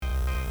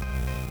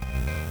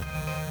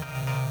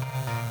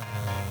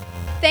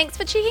Thanks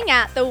for checking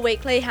out the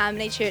weekly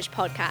Harmony Church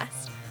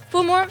podcast.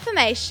 For more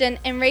information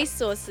and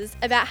resources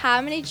about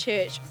Harmony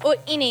Church or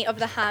any of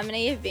the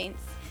Harmony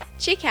events,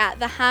 check out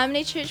the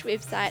Harmony Church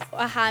website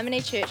or Harmony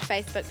Church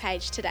Facebook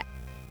page today.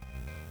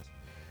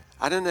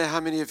 I don't know how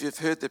many of you have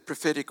heard the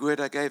prophetic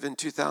word I gave in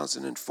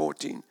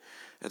 2014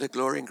 at a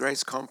Glory and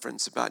Grace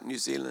conference about New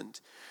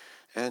Zealand.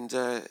 And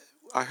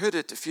I heard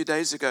it a few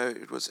days ago.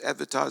 It was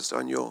advertised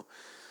on your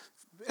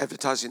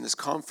advertising this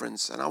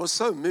conference. And I was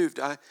so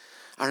moved.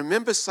 I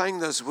remember saying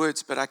those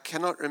words, but I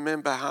cannot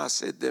remember how I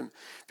said them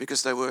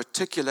because they were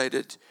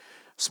articulated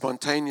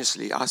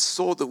spontaneously. I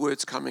saw the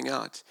words coming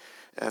out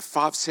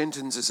 5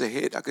 sentences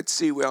ahead. I could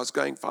see where I was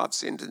going 5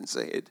 sentences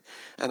ahead.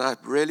 And I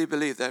really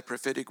believe that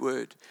prophetic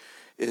word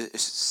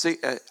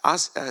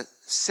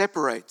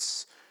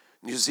separates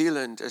New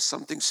Zealand as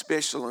something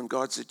special on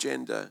God's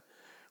agenda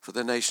for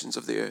the nations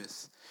of the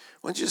earth.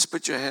 Why don't you just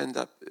put your hand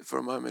up for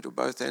a moment, or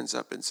both hands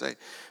up, and say,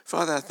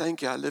 Father, I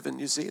thank you, I live in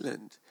New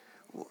Zealand.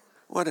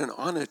 What an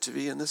honor to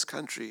be in this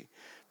country,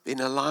 being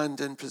aligned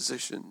and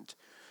positioned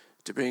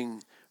to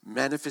bring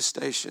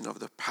manifestation of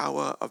the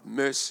power of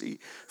mercy,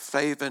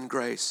 favor, and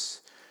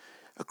grace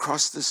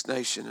across this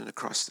nation and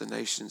across the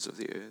nations of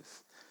the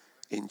earth.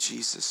 In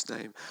Jesus'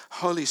 name.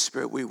 Holy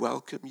Spirit, we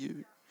welcome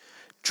you.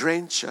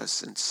 Drench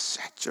us and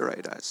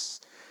saturate us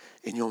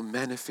in your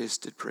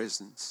manifested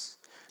presence.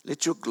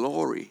 Let your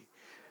glory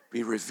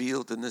be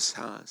revealed in this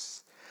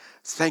house.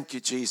 Thank you,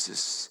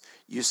 Jesus.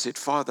 You said,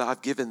 Father,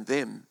 I've given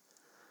them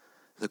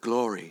the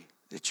glory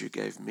that you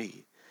gave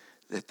me,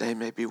 that they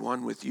may be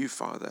one with you,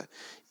 Father,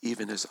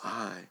 even as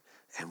I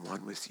am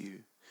one with you.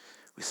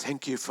 We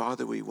thank you,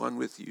 Father, we're one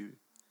with you,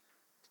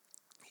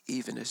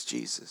 even as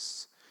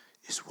Jesus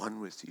is one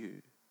with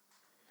you.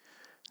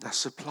 Now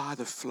supply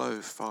the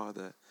flow,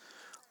 Father,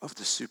 of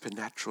the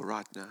supernatural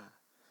right now.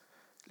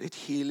 Let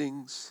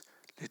healings,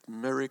 let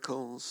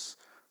miracles,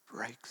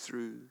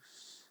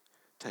 breakthroughs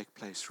take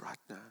place right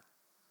now.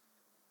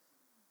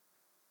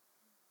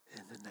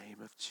 In the name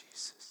of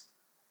Jesus.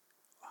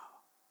 Wow.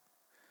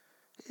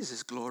 There's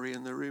His glory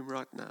in the room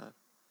right now.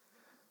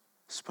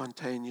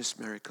 Spontaneous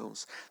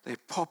miracles. They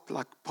pop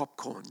like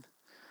popcorn.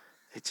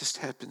 It just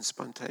happens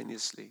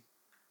spontaneously.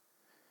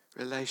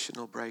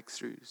 Relational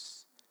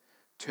breakthroughs.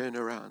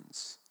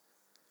 Turnarounds.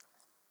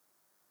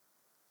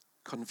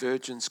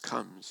 Convergence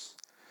comes.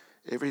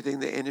 Everything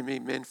the enemy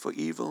meant for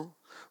evil,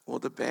 all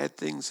the bad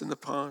things in the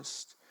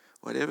past,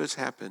 whatever's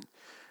happened,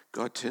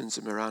 God turns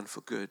them around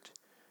for good.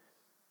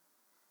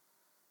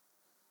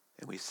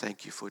 And we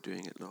thank you for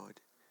doing it,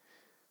 Lord.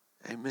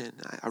 Amen.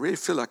 I really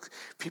feel like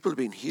people have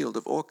been healed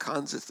of all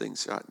kinds of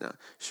things right now.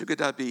 Sugar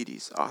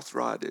diabetes,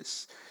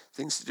 arthritis,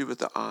 things to do with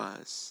the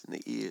eyes and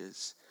the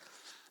ears,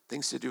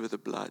 things to do with the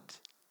blood,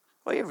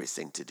 or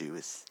everything to do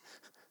with.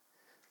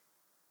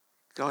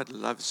 God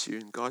loves you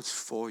and God's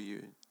for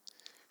you.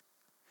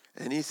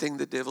 Anything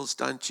the devil's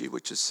done to you,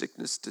 which is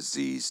sickness,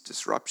 disease,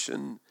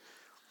 disruption,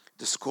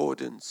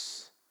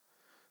 discordance,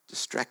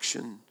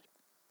 distraction,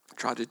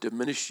 try to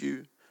diminish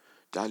you,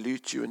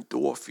 dilute you and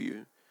dwarf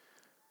you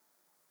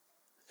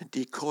and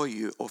decoy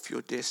you off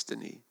your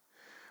destiny.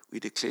 We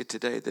declare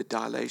today the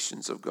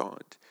dilations of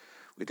God.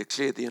 We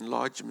declare the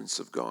enlargements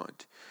of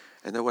God.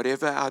 And that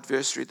whatever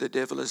adversary the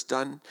devil has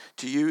done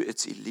to you,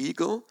 it's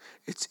illegal,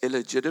 it's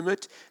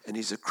illegitimate, and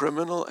he's a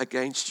criminal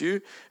against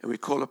you. And we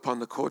call upon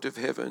the court of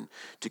heaven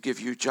to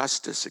give you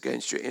justice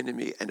against your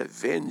enemy and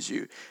avenge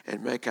you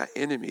and make our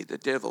enemy, the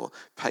devil,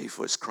 pay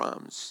for his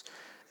crimes.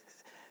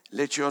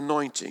 Let your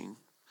anointing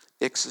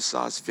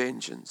exercise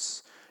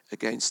vengeance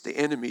against the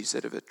enemies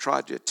that have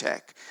tried to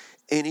attack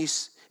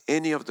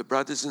any of the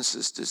brothers and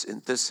sisters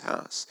in this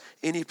house,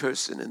 any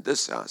person in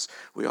this house.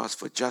 We ask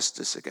for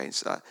justice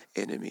against our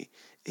enemy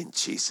in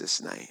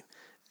Jesus' name.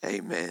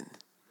 Amen.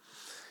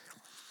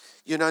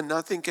 You know,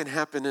 nothing can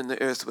happen in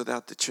the earth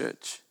without the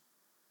church.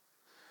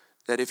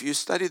 That if you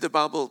study the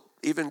Bible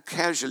even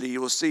casually, you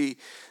will see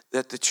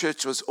that the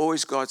church was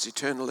always God's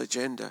eternal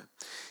agenda.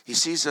 He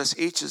sees us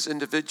each as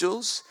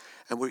individuals,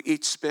 and we're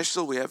each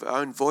special. We have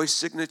our own voice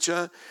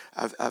signature,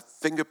 our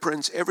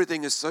fingerprints.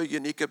 Everything is so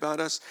unique about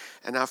us.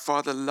 And our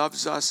Father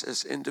loves us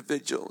as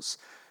individuals.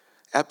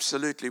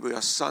 Absolutely, we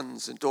are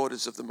sons and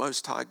daughters of the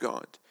Most High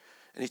God.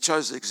 And He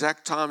chose the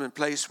exact time and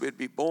place we'd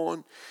be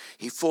born.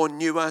 He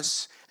foreknew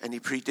us, and He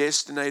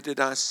predestinated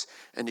us,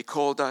 and He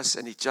called us,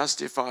 and He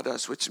justified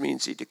us, which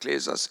means He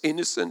declares us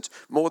innocent,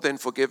 more than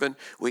forgiven.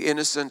 We're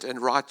innocent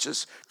and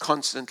righteous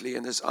constantly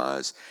in His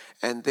eyes.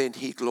 And then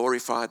He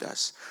glorified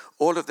us.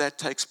 All of that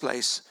takes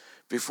place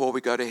before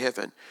we go to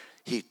heaven.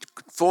 He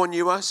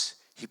foreknew us.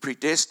 He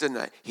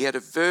predestinated. He had a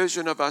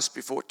version of us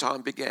before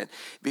time began.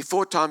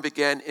 Before time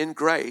began, in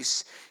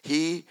grace,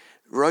 He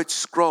wrote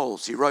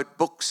scrolls. He wrote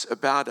books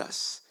about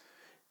us.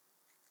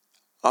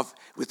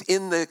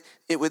 Within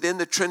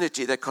the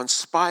Trinity, they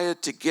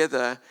conspired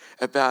together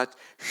about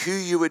who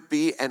you would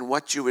be and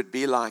what you would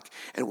be like.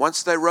 And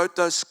once they wrote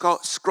those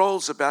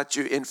scrolls about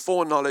you in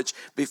foreknowledge,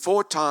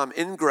 before time,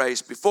 in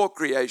grace, before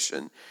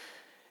creation,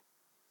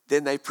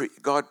 then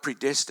God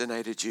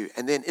predestinated you.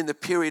 And then in the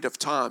period of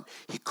time,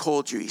 He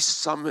called you, He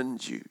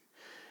summoned you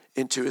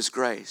into his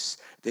grace,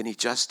 then he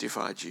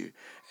justified you,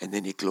 and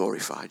then he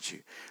glorified you.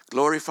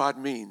 Glorified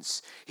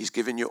means he's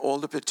given you all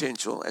the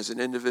potential as an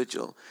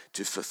individual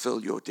to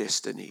fulfill your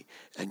destiny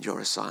and your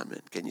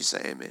assignment. Can you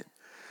say amen?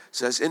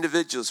 So as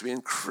individuals, we're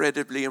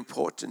incredibly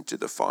important to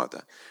the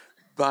Father.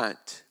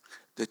 But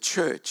the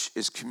church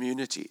is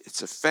community.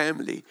 It's a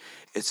family.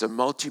 It's a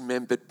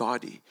multi-membered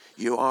body.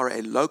 You are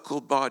a local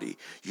body.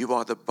 You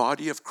are the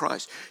body of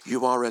Christ.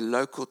 You are a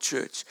local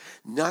church.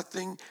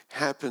 Nothing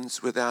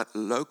happens without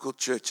local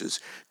churches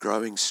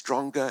growing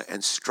stronger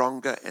and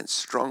stronger and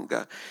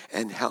stronger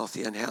and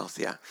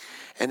healthier.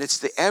 And it's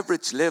the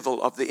average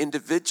level of the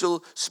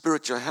individual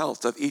spiritual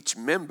health of each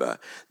member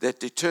that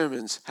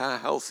determines how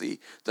healthy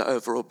the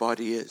overall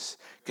body is.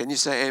 Can you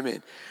say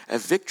amen? A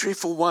victory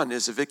for one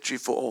is a victory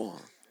for all.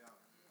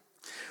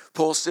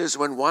 Paul says,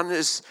 when one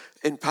is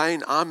in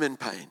pain, I'm in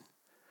pain.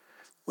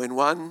 When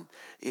one,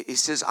 he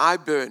says, I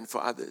burn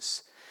for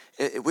others.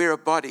 We're a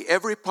body.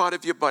 Every part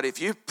of your body,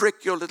 if you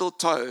prick your little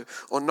toe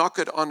or knock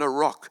it on a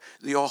rock,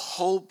 your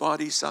whole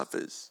body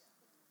suffers.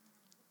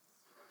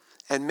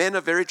 And men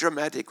are very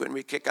dramatic when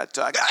we kick our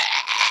toe. I go,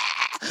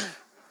 ah!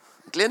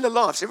 Glenda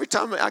laughs. Every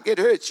time I get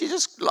hurt, she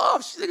just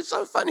laughs. She thinks it's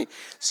so funny.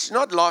 She's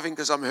not laughing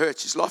because I'm hurt.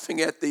 She's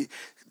laughing at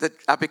that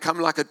I become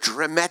like a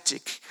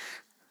dramatic.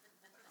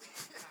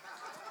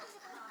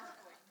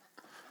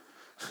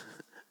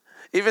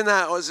 Even though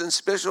I was in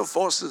special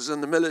forces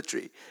in the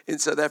military in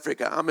South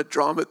Africa, I'm a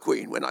drama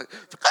queen when I...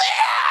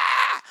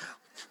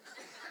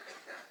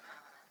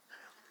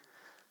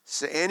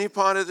 So any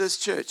part of this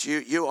church,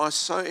 you are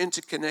so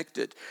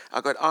interconnected.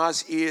 I've got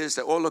eyes, ears,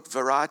 they all look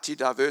variety,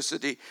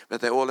 diversity,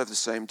 but they all have the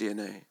same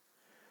DNA.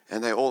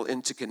 And they're all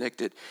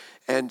interconnected.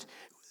 And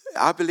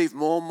I believe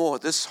more and more,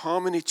 this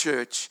Harmony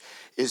Church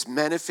is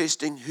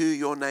manifesting who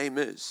your name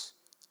is.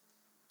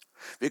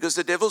 Because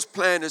the devil's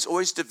plan is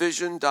always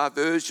division,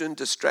 diversion,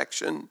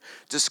 distraction,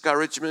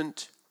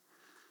 discouragement,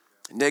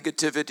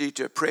 negativity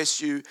to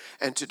oppress you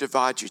and to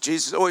divide you.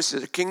 Jesus always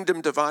said a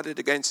kingdom divided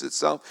against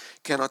itself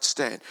cannot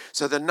stand.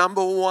 So the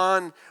number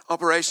one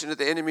operation of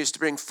the enemy is to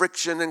bring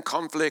friction and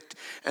conflict.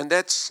 And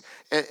that's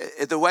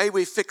the way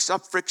we fix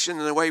up friction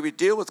and the way we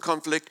deal with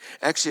conflict.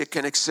 Actually, it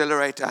can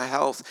accelerate our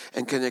health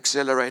and can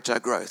accelerate our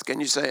growth. Can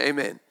you say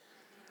amen?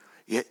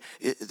 Yeah,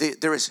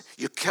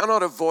 you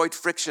cannot avoid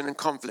friction and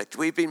conflict.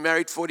 We've been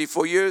married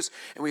 44 years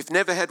and we've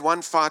never had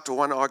one fight or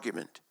one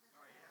argument.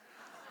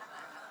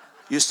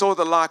 You saw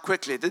the lie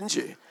quickly, didn't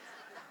you?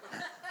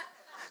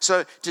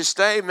 So to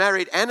stay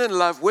married and in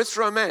love with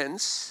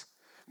romance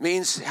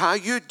means how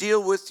you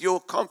deal with your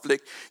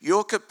conflict.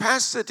 Your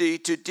capacity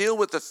to deal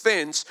with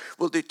offense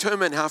will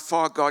determine how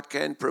far God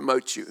can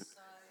promote you.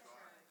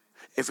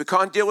 If we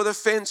can't deal with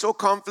offense or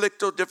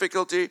conflict or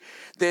difficulty,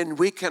 then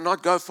we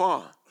cannot go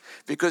far.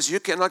 Because you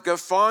cannot go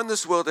far in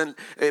this world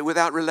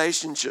without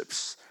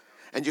relationships.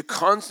 And you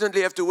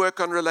constantly have to work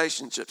on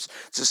relationships.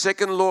 It's the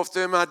second law of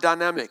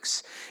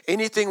thermodynamics.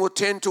 Anything will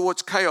tend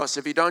towards chaos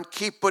if you don't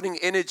keep putting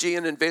energy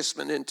and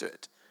investment into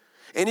it.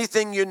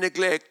 Anything you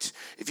neglect,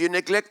 if you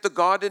neglect the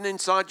garden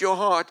inside your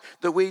heart,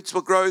 the weeds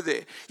will grow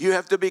there. You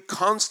have to be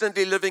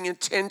constantly living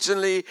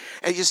intentionally.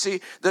 And you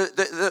see,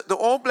 the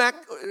All Black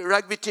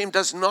rugby team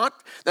they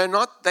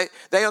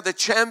are the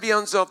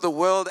champions of the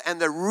world.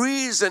 And the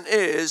reason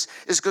is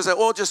because they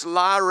all just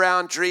lie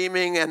around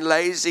dreaming and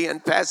lazy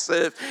and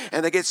passive.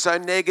 And they get so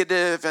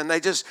negative. And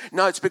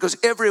it's because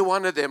every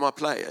one of them are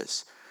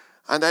players.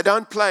 And they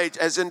don't play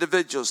as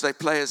individuals, they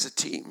play as a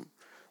team.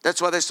 That's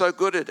why they're so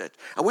good at it.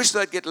 I wish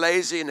they'd get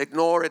lazy and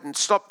ignore it and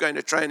stop going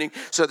to training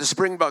so the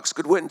Springboks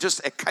could win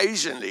just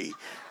occasionally.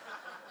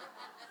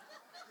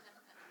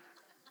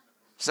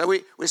 So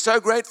we're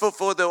so grateful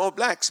for the All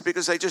Blacks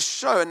because they just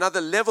show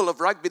another level of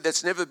rugby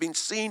that's never been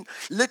seen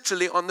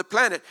literally on the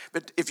planet.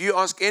 But if you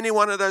ask any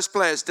one of those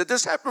players, did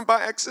this happen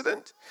by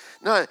accident?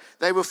 No,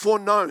 they were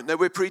foreknown. They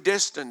were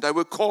predestined. They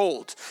were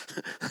called.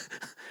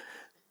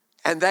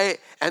 And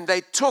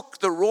they took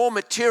the raw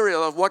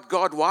material of what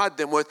God wired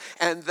them with,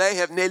 and they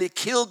have nearly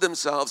killed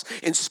themselves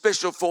in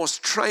special force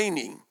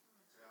training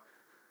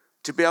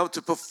to be able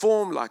to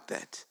perform like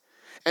that.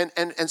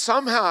 And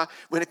somehow,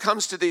 when it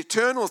comes to the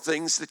eternal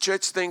things, the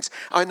church thinks,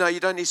 oh no,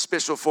 you don't need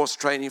special force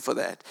training for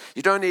that.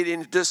 You don't need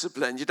any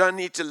discipline. You don't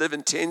need to live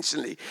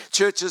intentionally.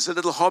 Church is a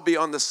little hobby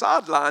on the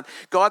sideline.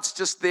 God's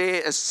just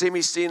there as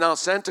semi-senile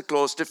Santa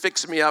Claus to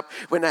fix me up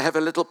when I have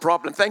a little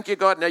problem. Thank you,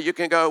 God. Now you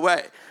can go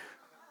away.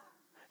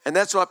 And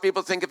that's why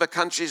people think if a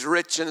country's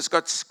rich and it's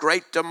got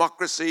great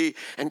democracy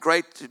and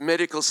great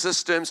medical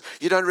systems,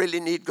 you don't really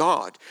need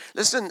God.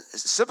 Listen,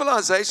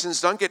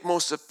 civilizations don't get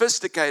more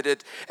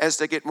sophisticated as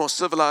they get more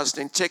civilized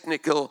and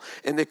technical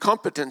in their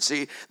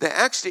competency. They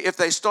actually, if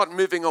they start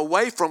moving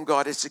away from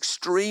God, it's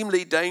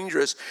extremely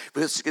dangerous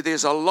because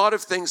there's a lot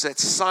of things that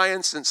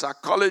science and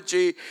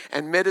psychology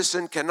and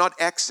medicine cannot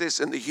access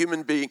in the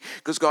human being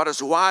because God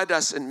has wired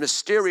us in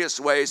mysterious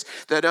ways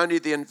that only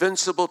the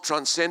invincible,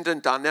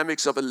 transcendent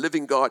dynamics of a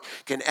living God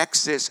can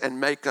access and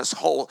make us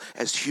whole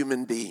as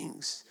human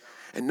beings.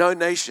 And no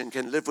nation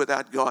can live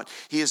without God.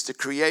 He is the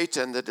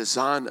creator and the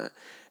designer.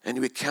 And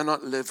we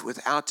cannot live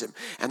without him.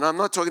 And I'm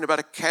not talking about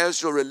a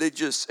casual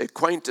religious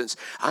acquaintance.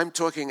 I'm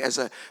talking as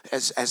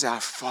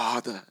our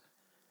Father.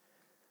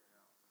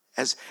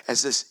 As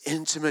this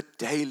intimate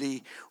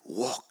daily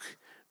walk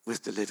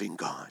with the living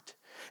God.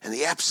 And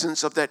the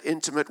absence of that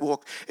intimate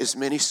walk is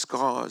many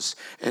scars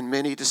and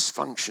many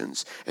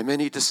dysfunctions and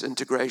many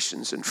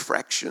disintegrations and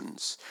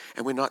fractions.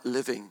 And we're not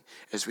living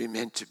as we're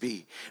meant to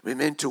be. We're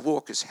meant to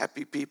walk as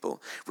happy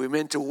people. We're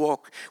meant to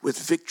walk with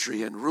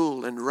victory and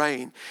rule and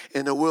reign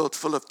in a world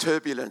full of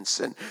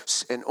turbulence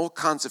and all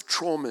kinds of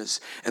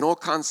traumas and all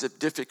kinds of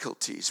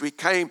difficulties. We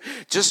came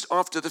just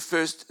after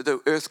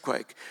the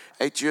earthquake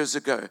 8 years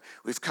ago.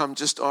 We've come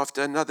just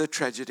after another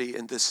tragedy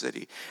in this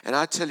city. And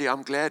I tell you,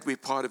 I'm glad we're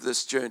part of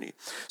this journey.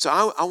 So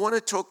I want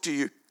to talk to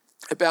you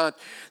about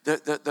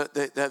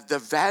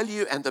the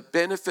value and the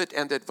benefit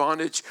and the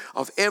advantage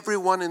of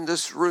everyone in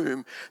this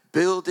room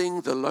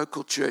building the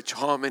local church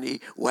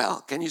Harmony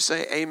well. Can you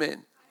say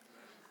amen?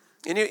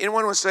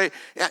 Anyone want to say,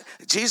 yeah,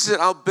 Jesus said,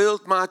 I'll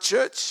build my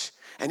church?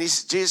 And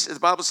the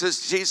Bible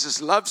says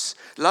Jesus loves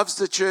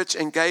the church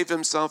and gave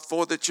himself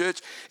for the church.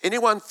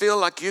 Anyone feel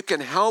like you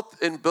can help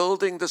in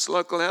building this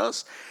local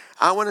house?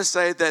 I want to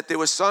say that there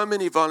were so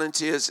many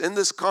volunteers in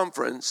this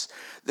conference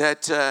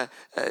that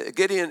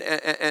Gideon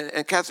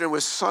and Catherine were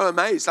so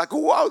amazed. Like,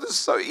 wow, this is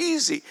so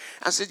easy.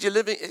 I said, you're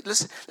living,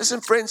 listen,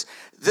 friends,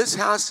 this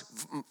house,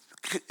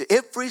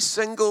 every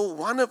single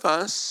one of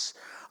us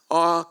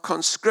are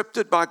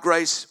conscripted by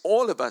grace,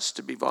 all of us,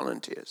 to be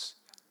volunteers.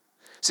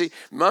 See,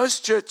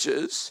 most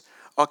churches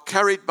are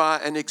carried by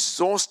an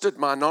exhausted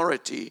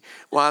minority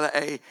while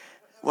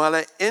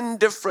an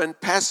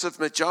indifferent, passive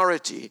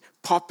majority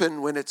pop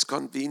in when it's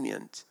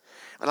convenient.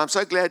 And I'm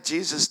so glad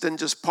Jesus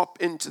didn't just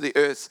pop into the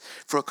earth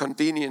for a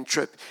convenient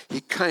trip. He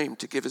came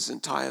to give his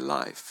entire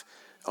life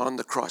on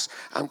the cross.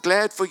 I'm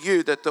glad for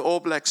you that the All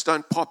Blacks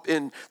don't pop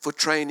in for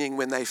training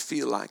when they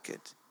feel like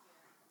it.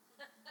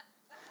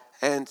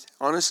 And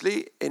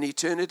honestly, in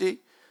eternity,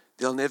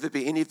 there'll never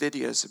be any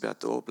videos about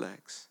the All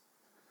Blacks.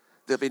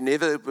 There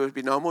will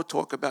be no more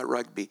talk about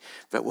rugby.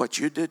 But what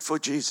you did for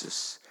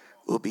Jesus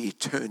will be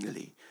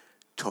eternally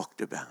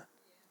talked about.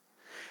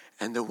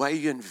 And the way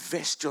you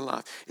invest your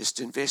life is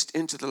to invest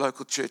into the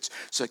local church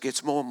so it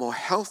gets more and more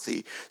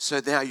healthy,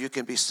 so now you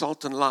can be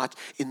salt and light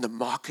in the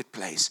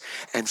marketplace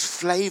and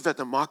flavor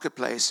the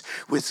marketplace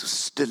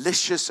with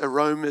delicious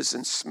aromas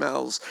and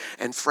smells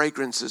and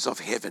fragrances of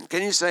heaven.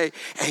 Can you say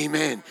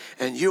amen?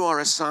 And you are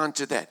assigned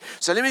to that.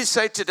 So let me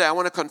say today, I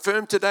want to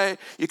confirm today,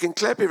 you can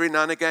clap every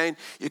now and again,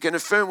 you can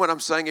affirm what I'm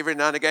saying every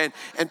now and again,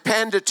 and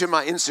pander to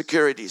my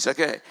insecurities,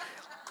 okay?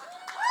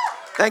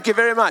 Thank you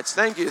very much.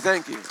 Thank you.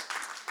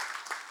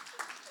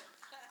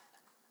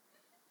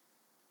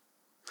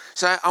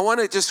 So I want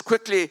to just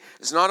quickly,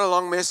 it's not a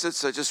long message,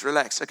 so just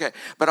relax. Okay,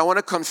 but I want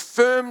to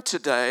confirm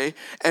today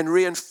and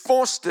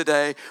reinforce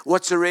today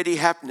what's already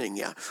happening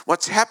here.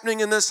 What's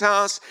happening in this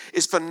house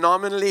is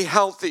phenomenally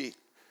healthy.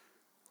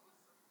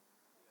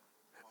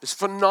 It's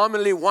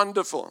phenomenally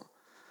wonderful.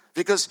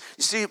 Because,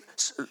 you see,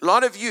 a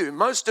lot of you,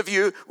 most of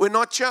you, were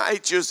not here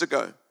 8 years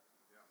ago.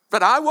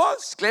 But I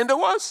was, Glenda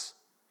was.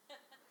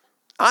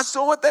 I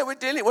saw what they were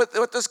dealing with,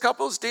 what this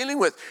couple was dealing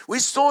with. We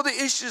saw the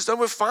issues they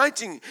were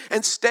fighting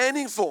and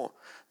standing for.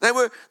 They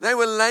were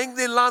laying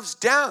their lives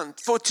down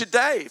for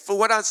today, for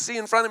what I see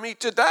in front of me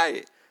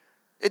today.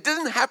 It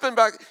didn't happen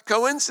by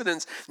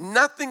coincidence.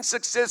 Nothing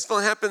successful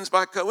happens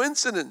by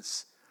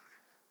coincidence.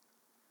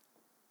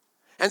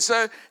 And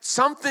so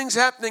something's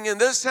happening in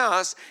this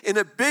house in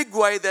a big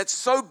way that's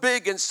so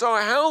big and so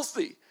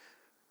healthy.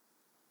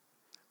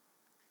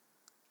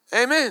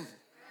 Amen.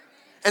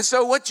 And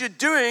so what you're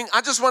doing, I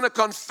just want to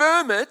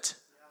confirm it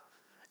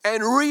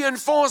and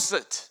reinforce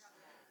it.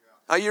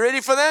 Are you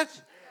ready for that?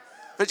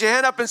 Put your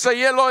hand up and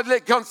say, yeah, Lord,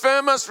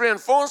 confirm us,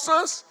 reinforce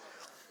us.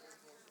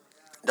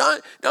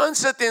 Don't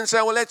sit there and say,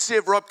 well, let's see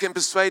if Rob can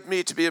persuade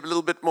me to be a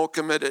little bit more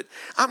committed.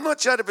 I'm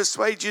not here to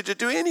persuade you to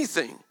do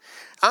anything.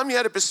 I'm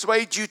here to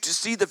persuade you to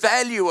see the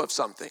value of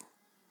something.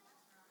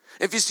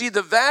 If you see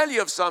the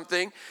value of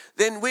something,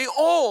 then we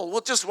all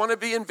will just want to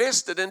be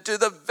invested into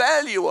the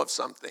value of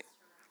something.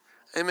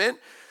 Amen.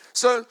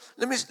 So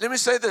let me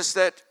say this,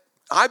 that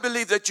I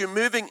believe that you're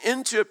moving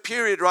into a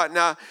period right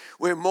now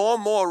where more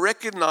and more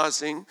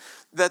recognizing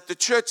that the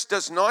church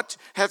does not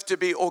have to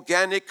be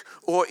organic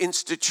or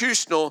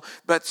institutional,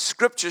 but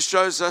Scripture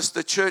shows us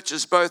the church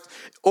is both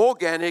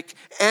organic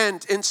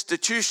and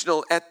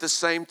institutional at the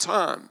same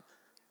time.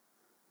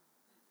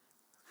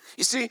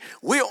 You see,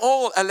 we're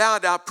all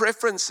allowed our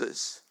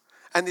preferences.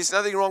 And there's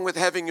nothing wrong with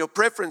having your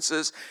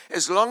preferences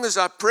as long as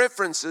our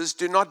preferences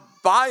do not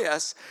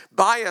bias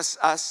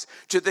us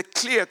to the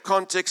clear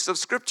context of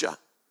Scripture.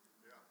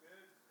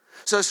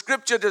 So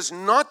Scripture does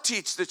not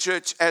teach the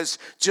church as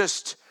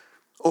just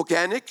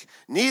organic.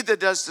 Neither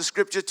does the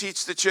Scripture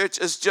teach the church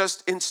as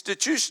just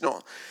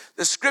institutional.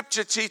 The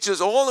Scripture teaches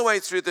all the way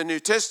through the New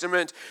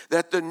Testament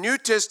that the New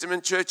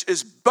Testament church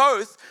is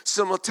both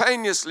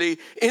simultaneously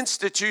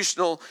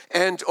institutional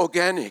and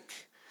organic.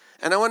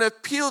 And I want to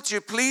appeal to you,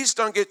 please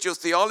don't get your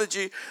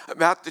theology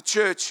about the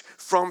church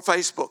from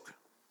Facebook.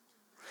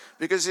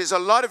 Because there's a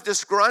lot of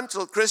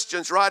disgruntled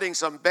Christians writing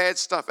some bad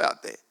stuff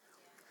out there.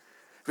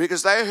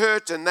 Because they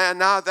hurt and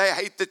now they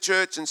hate the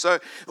church. And so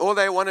all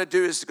they want to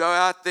do is go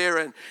out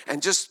there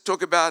and just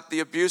talk about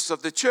the abuse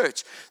of the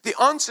church. The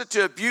answer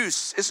to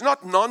abuse is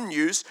not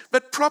non-use,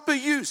 but proper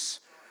use.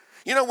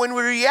 You know, when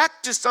we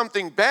react to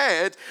something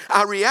bad,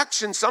 our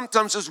reaction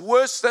sometimes is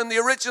worse than the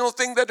original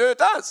thing that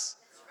hurt us.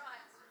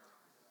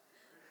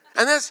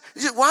 And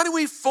why do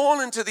we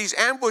fall into these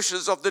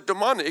ambushes of the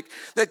demonic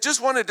that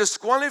just want to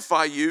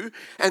disqualify you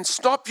and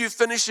stop you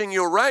finishing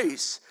your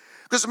race?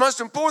 Because the most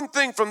important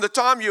thing from the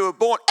time you were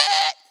born,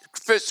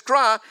 first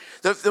cry,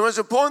 the most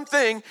important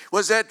thing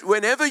was that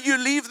whenever you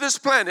leave this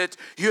planet,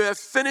 you have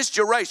finished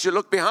your race. You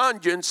look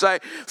behind you and say,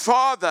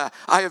 Father,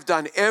 I have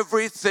done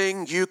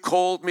everything you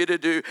called me to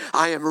do.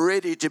 I am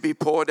ready to be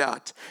poured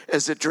out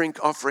as a drink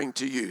offering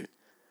to you.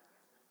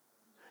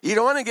 You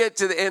don't want to get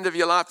to the end of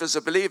your life as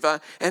a believer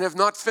and have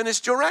not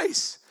finished your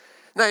race.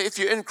 Now, if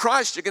you're in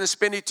Christ, you're going to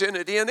spend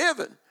eternity in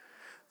heaven.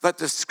 But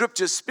the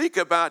scriptures speak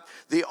about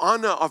the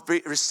honor of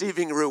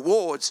receiving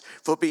rewards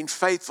for being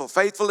faithful.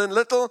 Faithful in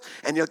little,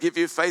 and he'll give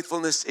you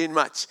faithfulness in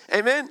much.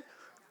 Amen?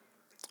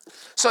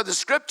 So the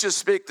scriptures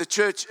speak the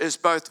church is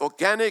both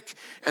organic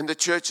and the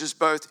church is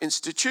both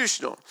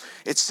institutional.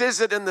 It says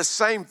it in the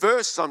same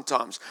verse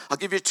sometimes. I'll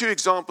give you two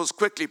examples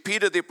quickly.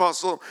 Peter the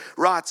apostle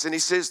writes, and he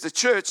says, the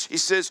church, he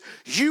says,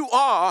 you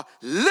are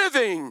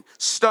living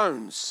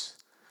stones.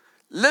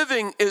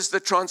 Living is the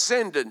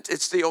transcendent,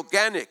 it's the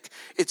organic,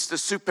 it's the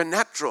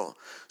supernatural.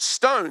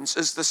 Stones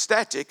is the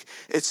static,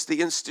 it's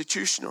the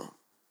institutional.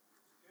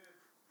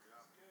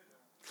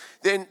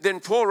 Then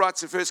Paul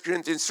writes in 1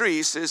 Corinthians 3,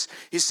 he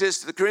says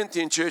to the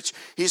Corinthian church,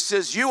 he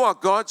says, you are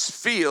God's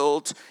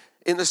field.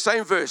 In the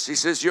same verse, he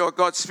says, you are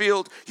God's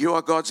field, you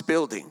are God's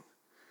building.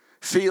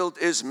 Field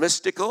is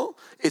mystical,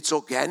 it's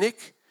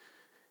organic,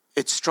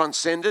 it's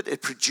transcendent,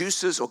 it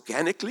produces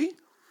organically.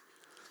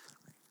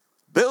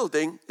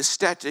 Building is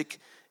static,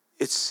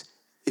 it's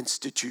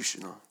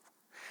institutional.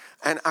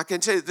 And I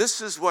can tell you,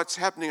 this is what's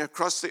happening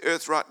across the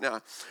earth right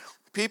now.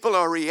 People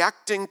are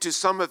reacting to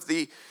some of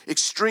the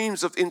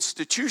extremes of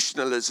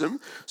institutionalism,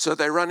 so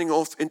they're running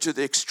off into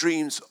the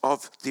extremes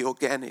of the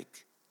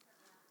organic.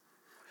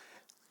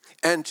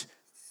 And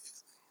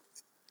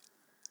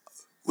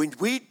when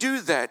we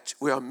do that,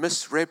 we are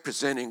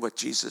misrepresenting what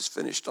Jesus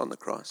finished on the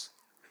cross.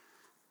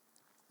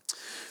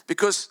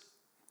 Because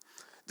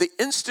the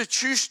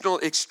institutional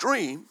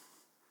extreme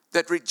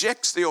that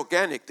rejects the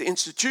organic, the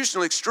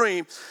institutional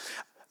extreme,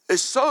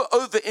 is so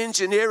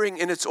over-engineering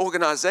in its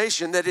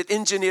organization that it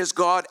engineers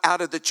God out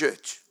of the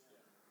church.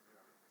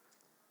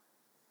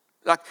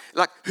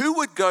 Like who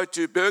would go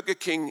to Burger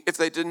King if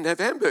they didn't have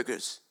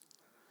hamburgers?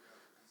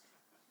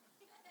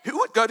 Who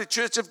would go to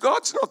church if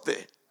God's not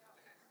there?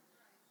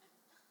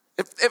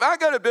 If I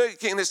go to Burger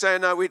King and they say,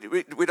 no, we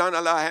don't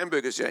allow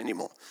hamburgers here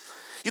anymore.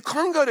 You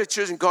can't go to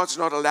church and God's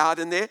not allowed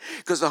in there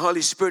because the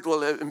Holy Spirit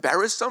will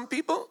embarrass some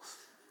people.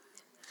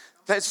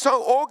 They're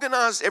so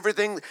organized,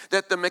 everything,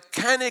 that the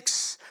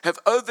mechanics have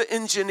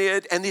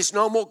over-engineered and there's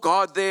no more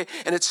God there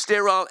and it's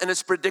sterile and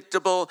it's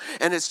predictable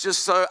and it's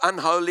just so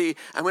unholy.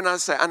 And when I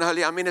say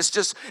unholy, I mean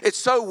it's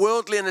so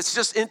worldly and it's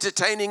just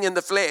entertaining in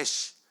the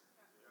flesh.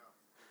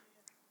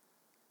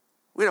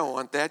 We don't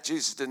want that.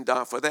 Jesus didn't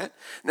die for that.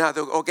 Now,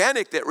 the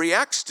organic that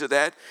reacts to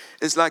that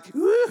is like,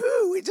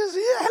 woohoo, we just,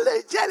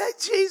 hello,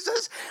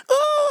 Jesus.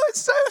 Oh,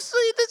 it's so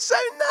sweet. It's so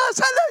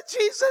nice. Hello,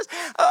 Jesus.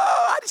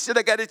 Oh, should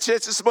I go to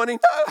church this morning?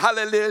 Oh,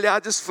 hallelujah.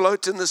 I just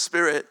float in the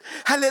Spirit.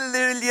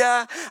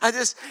 Hallelujah.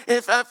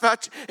 If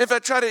I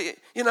try to,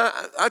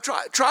 I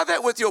try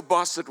that with your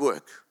boss at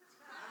work.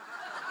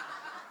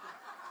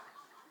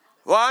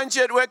 Why aren't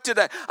you at work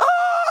today?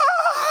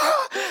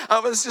 I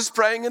was just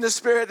praying in the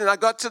Spirit and I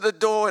got to the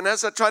door, and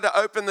as I tried to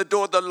open the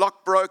door, the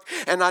lock broke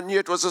and I knew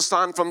it was a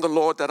sign from the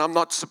Lord that I'm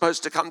not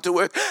supposed to come to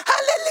work.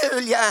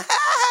 Hallelujah.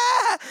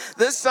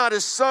 This side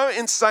is so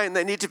insane.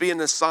 They need to be in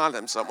an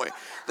asylum somewhere.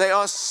 They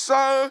are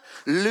so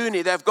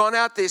loony. They've gone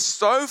out there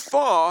so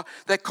far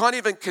they can't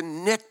even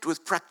connect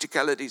with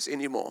practicalities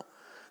anymore.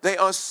 They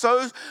are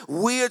so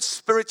weird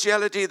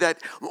spirituality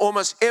that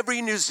almost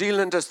every New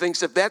Zealander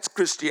thinks if that's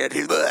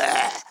Christianity,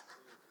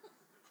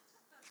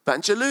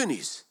 bunch of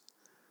loonies.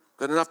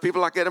 Got enough people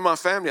like that in my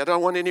family. I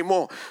don't want any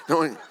more.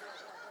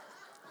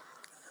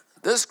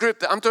 This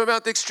group, I'm talking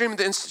about the extreme,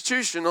 the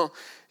institutional,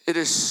 it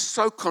is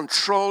so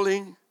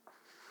controlling.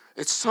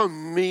 It's so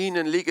mean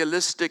and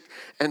legalistic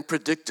and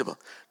predictable.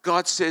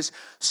 God says,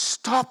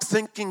 stop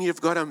thinking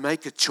you've got to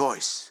make a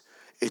choice.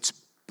 It's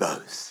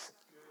both.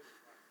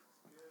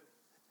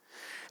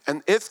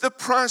 And if the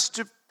price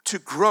to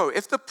grow,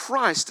 if the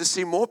price to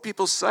see more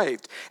people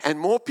saved and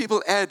more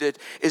people added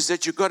is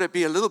that you've got to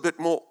be a little bit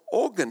more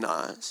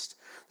organized,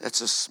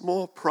 that's a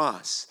small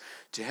price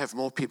to have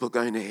more people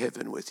going to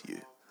heaven with you.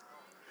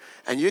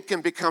 And you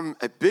can become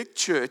a big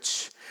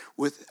church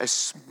with a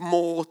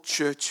small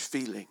church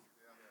feeling.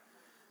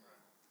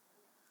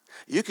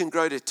 You can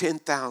grow to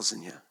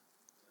 10,000 here.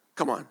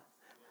 Come on.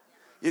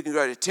 You can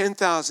grow to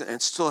 10,000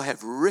 and still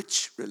have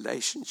rich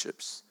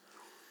relationships.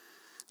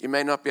 You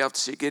may not be able to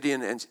see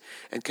Gideon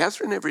and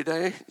Catherine every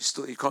day.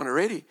 You can't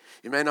already.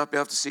 You may not be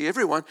able to see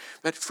everyone.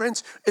 But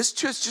friends, is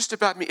church just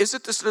about me? Is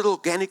it this little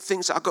organic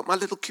thing? So I've got my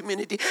little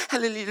community,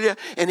 hallelujah.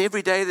 And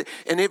every day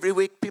and every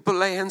week, people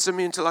lay hands on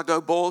me until I go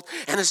bald.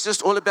 And it's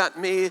just all about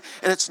me.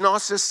 And it's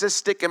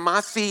narcissistic and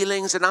my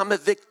feelings. And I'm a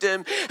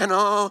victim. And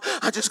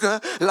I just go,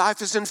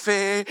 life isn't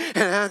fair.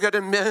 And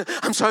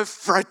I'm so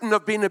frightened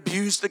of being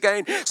abused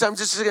again. So I'm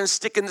just going to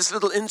stick in this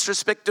little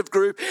introspective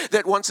group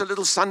that wants a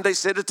little Sunday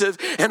sedative.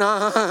 And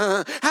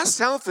how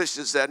selfish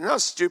is that? And how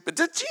stupid.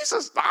 Did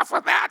Jesus laugh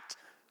at that?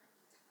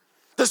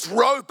 This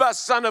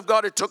robust Son of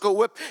God who took a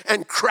whip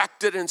and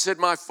cracked it and said,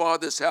 my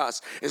Father's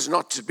house is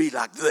not to be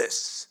like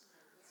this.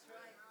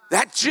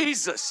 That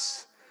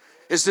Jesus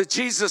is the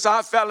Jesus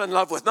I fell in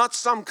love with, not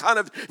some kind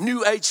of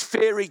new age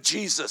fairy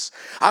Jesus.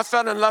 I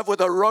fell in love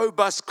with a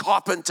robust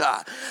carpenter,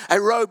 a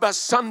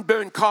robust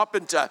sunburned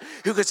carpenter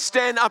who could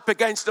stand up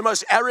against the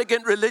most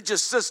arrogant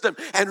religious system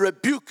and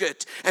rebuke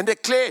it and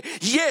declare,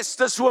 yes,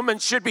 this woman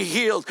should be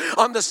healed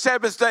on the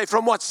Sabbath day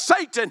from what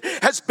Satan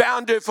has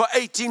bound her for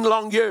 18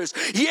 long years.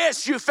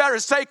 Yes, you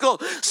Pharisaical,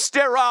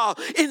 sterile,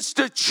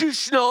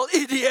 institutional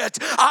idiot,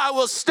 I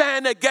will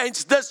stand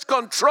against this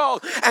control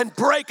and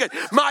break it.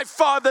 My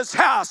Father's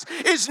house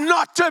is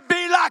not to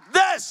be like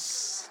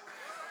this.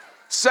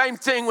 Same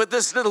thing with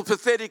this little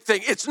pathetic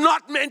thing. It's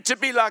not meant to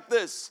be like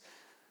this.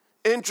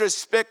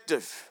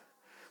 Introspective.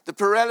 The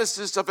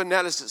paralysis of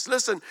analysis.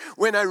 Listen,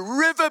 when a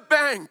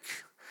riverbank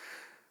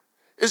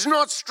is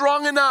not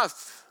strong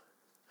enough,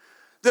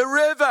 the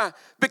river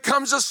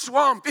becomes a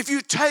swamp. If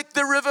you take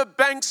the river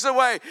banks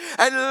away,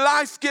 a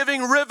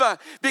life-giving river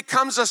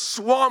becomes a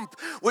swamp,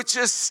 which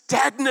is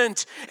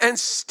stagnant and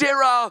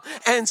sterile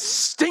and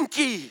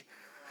stinky.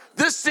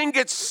 This thing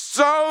gets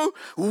so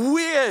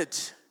weird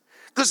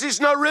because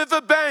there's no river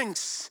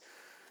banks.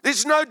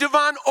 There's no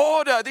divine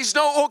order. There's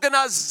no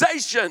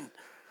organization.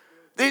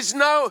 There's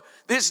no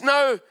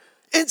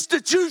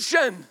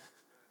institution.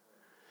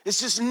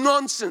 It's just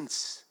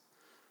nonsense.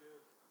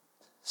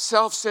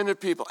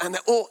 Self-centered people. And they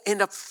all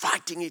end up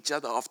fighting each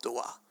other after a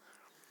while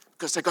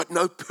because they got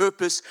no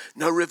purpose,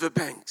 no river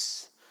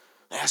banks.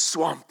 They're a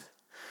swamp.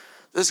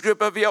 This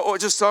group over here are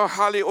just so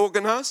highly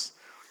organized.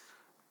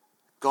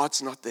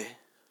 God's not there.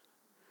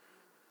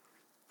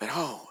 But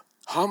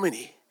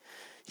harmony.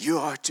 You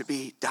are to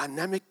be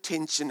dynamic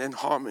tension and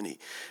harmony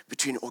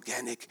between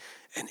organic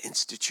and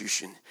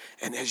institution.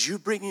 And as you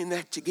bring in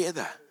that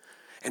together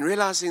and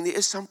realizing there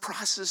is some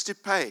prices to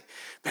pay,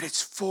 but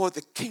it's for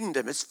the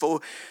kingdom. It's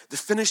for the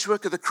finished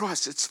work of the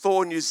cross. It's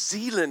for New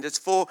Zealand. It's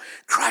for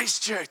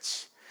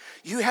Christchurch.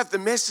 You have the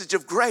message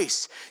of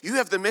grace. You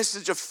have the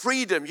message of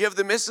freedom. You have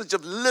the message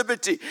of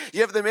liberty.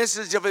 You have the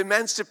message of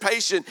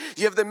emancipation.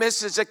 You have the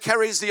message that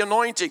carries the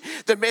anointing,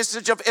 the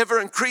message of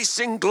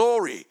ever-increasing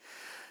glory.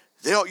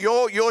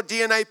 Your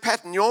DNA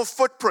pattern, your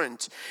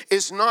footprint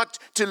is not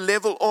to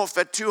level off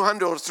at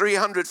 200 or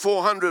 300,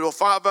 400 or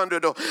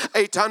 500 or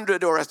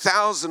 800 or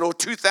 1,000 or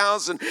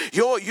 2,000.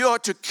 You are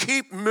to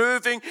keep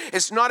moving.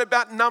 It's not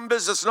about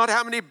numbers. It's not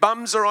how many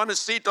bums are on a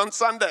seat on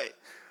Sunday.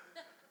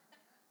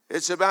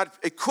 It's about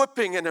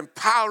equipping and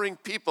empowering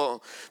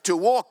people to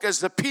walk as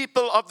the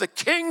people of the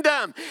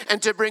kingdom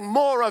and to bring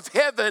more of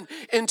heaven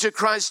into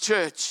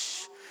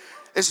Christchurch.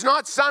 It's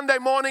not Sunday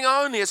morning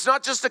only. It's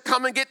not just to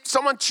come and get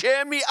someone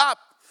cheer me up.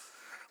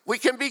 We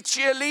can be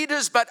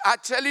cheerleaders, but I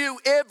tell you,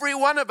 every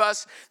one of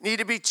us need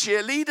to be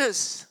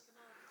cheerleaders.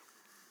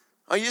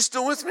 Are you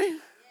still with me?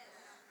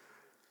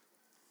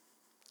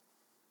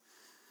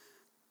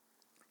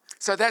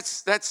 So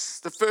that's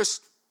the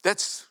first.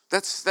 That's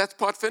that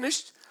part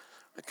finished.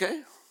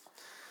 Okay.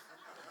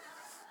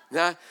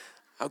 Now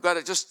I've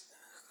got to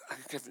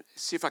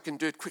see if I can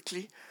do it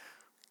quickly.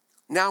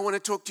 Now I want to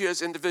talk to you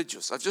as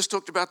individuals. I've just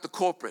talked about the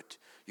corporate.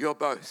 You're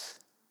both.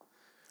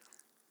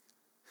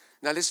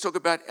 Now let's talk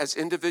about as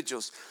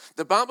individuals.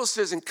 The Bible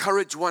says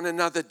encourage one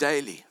another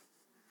daily.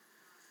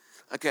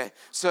 Okay,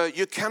 so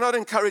you cannot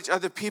encourage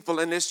other people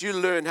unless you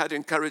learn how to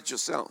encourage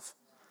yourself.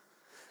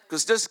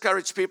 Because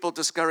discouraged people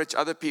discourage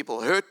other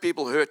people. Hurt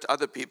people hurt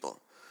other people.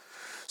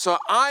 So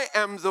I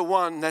am the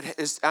one that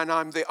is, and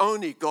I'm the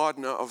only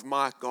gardener of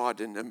my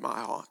garden in my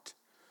heart.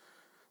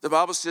 The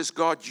Bible says,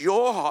 guard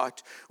your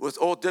heart with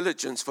all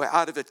diligence, for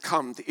out of it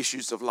come the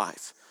issues of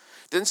life.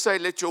 It didn't say,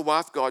 let your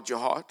wife guard your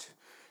heart.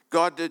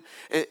 God did.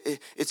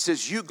 It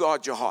says, you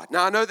guard your heart.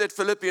 Now, I know that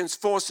Philippians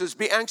 4 says,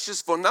 be anxious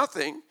for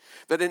nothing,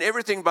 but in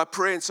everything by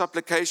prayer and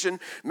supplication,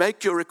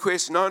 make your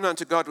requests known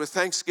unto God with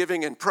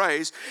thanksgiving and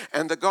praise,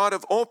 and the God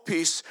of all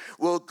peace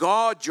will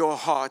guard your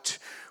heart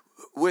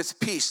with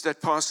peace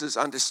that passes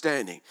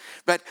understanding.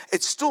 But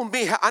it's still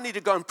me. I need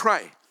to go and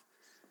pray.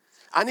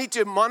 I need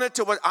to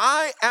monitor what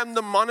I am,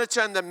 the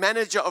monitor and the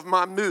manager of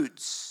my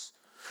moods.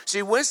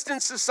 See, Western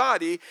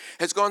society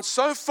has gone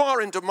so far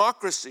in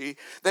democracy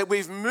that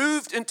we've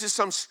moved into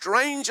some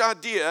strange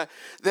idea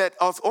that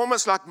of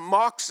almost like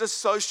Marxist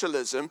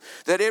socialism,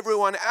 that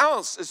everyone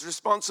else is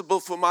responsible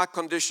for my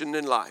condition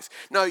in life.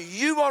 No,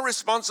 you are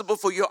responsible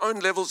for your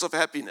own levels of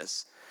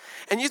happiness.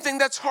 And you think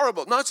that's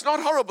horrible. No, it's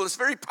not horrible. It's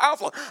very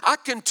powerful. I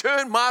can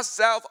turn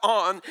myself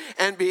on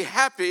and be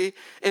happy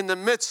in the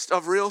midst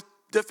of real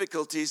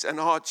difficulties and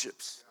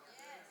hardships.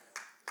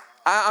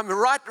 I'm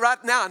right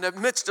now in the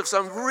midst of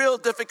some real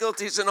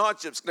difficulties and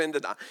hardships, Glenda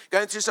and I,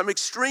 going through some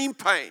extreme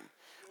pain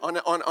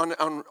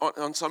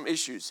on some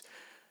issues.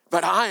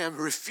 But I am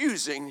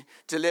refusing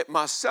to let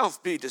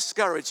myself be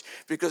discouraged,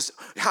 because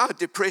how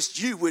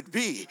depressed you would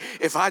be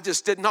if I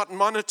just did not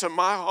monitor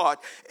my heart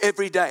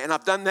every day. And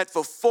I've done that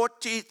for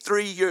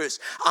 43 years.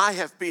 I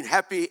have been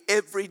happy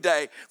every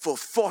day for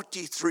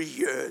 43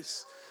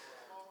 years.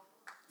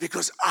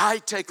 Because I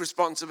take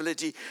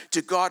responsibility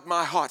to guard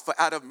my heart. For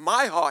out of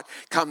my heart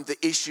come the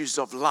issues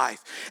of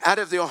life. Out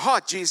of your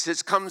heart, Jesus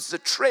says, comes the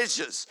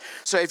treasures.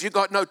 So if you've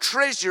got no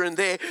treasure in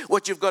there,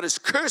 what you've got is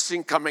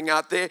cursing coming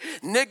out there,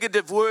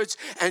 negative words,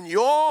 and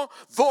your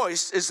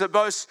voice is the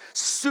most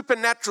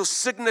supernatural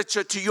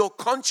signature to your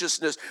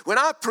consciousness. When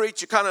I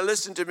preach, you kind of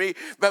listen to me,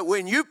 but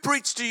when you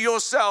preach to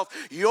yourself,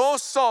 your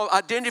soul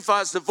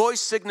identifies the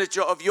voice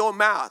signature of your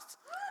mouth.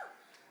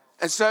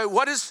 And so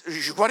what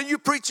are you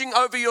preaching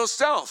over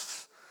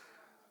yourself?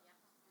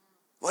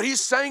 What are you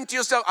saying to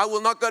yourself? I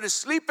will not go to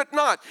sleep at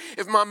night.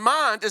 If my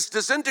mind is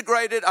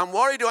disintegrated, I'm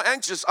worried or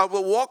anxious, I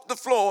will walk the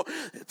floor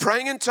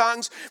praying in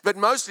tongues, but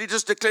mostly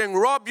just declaring,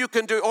 Rob, you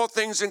can do all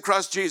things in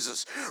Christ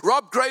Jesus.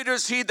 Rob, greater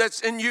is he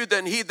that's in you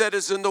than he that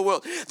is in the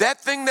world.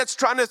 That thing that's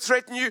trying to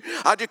threaten you,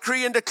 I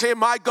decree and declare,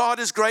 my God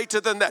is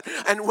greater than that.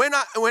 And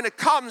when it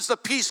comes, the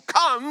peace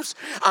comes,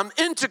 I'm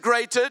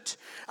integrated,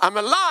 I'm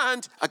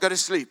aligned, I go to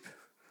sleep.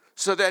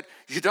 So that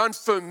you don't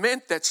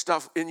ferment that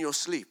stuff in your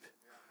sleep.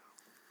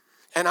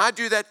 And I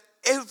do that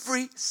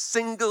every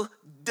single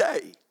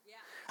day.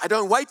 I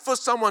don't wait for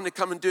someone to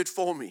come and do it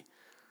for me.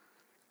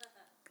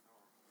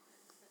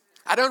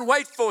 I don't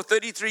wait for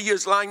 33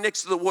 years lying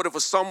next to the water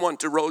for someone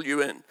to roll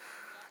you in.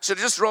 Should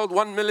have just rolled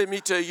 1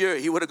 millimeter a year,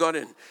 he would have got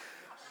in.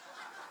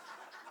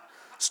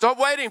 Stop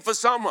waiting for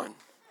someone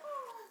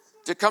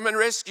to come and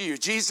rescue you.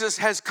 Jesus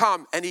has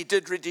come and he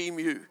did redeem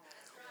you.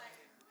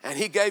 And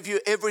he gave you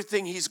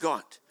everything he's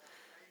got.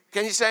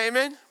 Can you say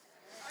amen?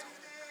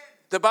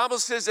 The Bible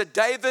says that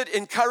David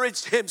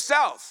encouraged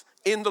himself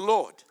in the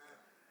Lord.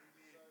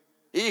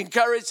 He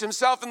encouraged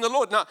himself in the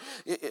Lord. Now,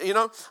 you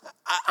know,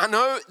 I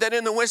know that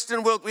in the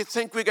Western world we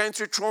think we're going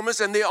through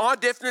traumas, and there are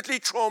definitely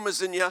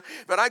traumas in here.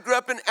 But I grew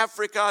up in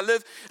Africa.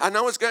 I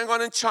know what's going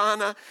on in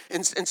China,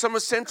 in some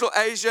of Central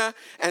Asia,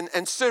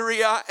 and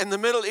Syria, and the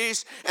Middle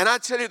East. And I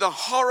tell you the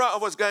horror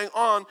of what's going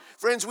on.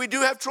 Friends, we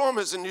do have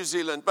traumas in New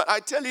Zealand. But I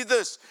tell you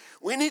this,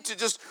 we need to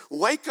just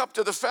wake up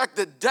to the fact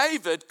that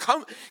David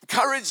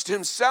encouraged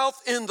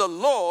himself in the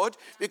Lord,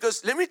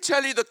 because let me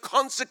tell you the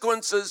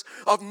consequences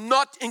of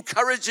not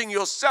encouraging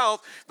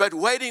yourself, but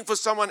waiting for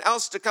someone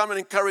else to come and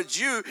encourage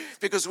you.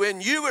 Because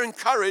when you are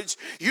encouraged,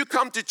 you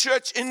come to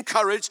church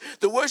encouraged,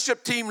 the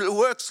worship team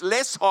works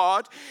less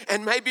hard,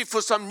 and maybe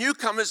for some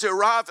newcomers who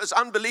arrive as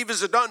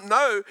unbelievers who don't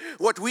know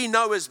what we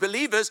know as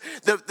believers,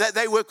 that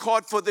they work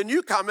hard for the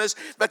newcomers.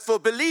 But for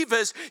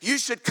believers, you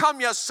should come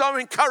here so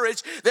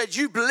encouraged that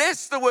you bless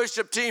the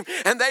worship team,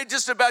 and they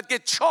just about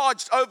get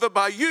charged over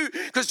by you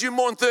because you're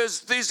more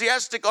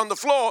enthusiastic on the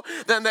floor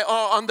than they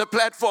are on the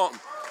platform.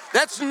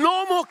 That's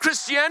normal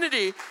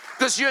Christianity,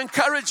 because you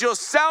encourage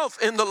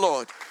yourself in the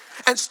Lord.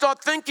 And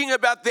start thinking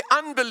about the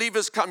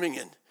unbelievers coming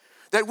in.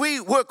 That we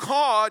work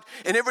hard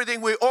in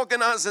everything we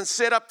organize and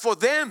set up for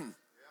them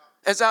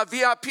as our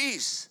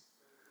VIPs.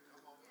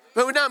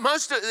 But we know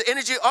most of the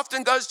energy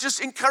often goes just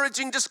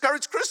encouraging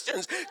discouraged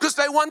Christians, because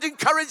they want to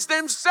encourage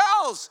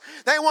themselves.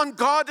 They want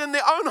God in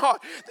their own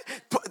heart.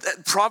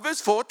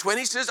 Proverbs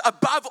 4:20 says,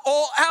 above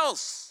all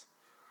else.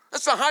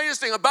 That's the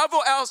highest thing. Above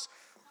all else,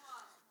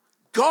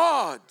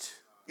 God,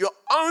 your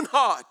own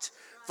heart.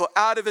 For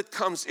out of it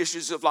comes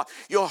issues of life.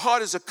 Your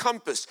heart is a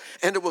compass,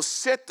 and it will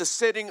set the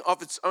setting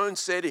of its own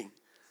setting.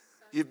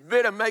 You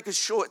better make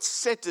sure it's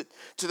set it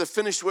to the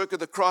finished work of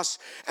the cross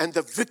and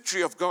the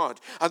victory of God.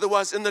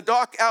 Otherwise, in the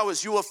dark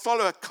hours, you will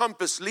follow a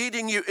compass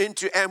leading you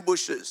into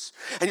ambushes.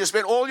 And you'll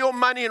spend all your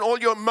money and all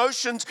your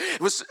emotions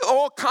with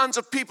all kinds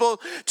of people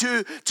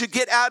to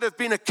get out of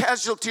being a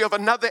casualty of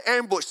another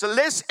ambush. The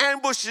less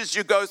ambushes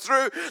you go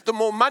through, the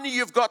more money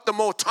you've got, the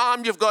more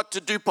time you've got to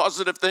do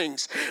positive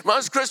things.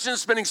 Most Christians are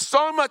spending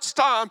so much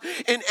time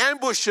in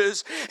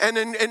ambushes and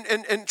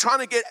in trying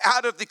to get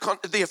out of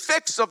the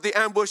effects of the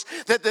ambush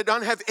that they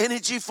don't have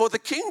energy for the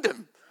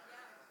kingdom.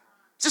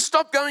 Just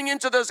stop going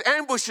into those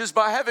ambushes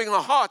by having a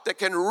heart that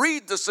can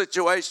read the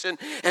situation.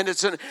 And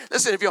listen,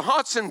 if your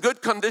heart's in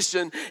good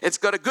condition, it's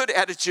got a good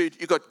attitude,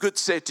 you've got good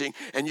setting,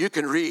 and you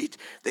can read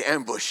the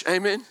ambush.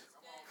 Amen?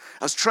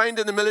 I was trained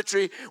in the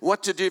military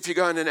what to do if you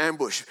go in an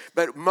ambush,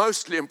 but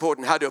mostly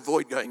important, how to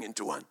avoid going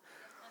into one.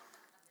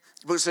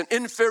 Because an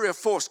inferior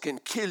force can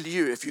kill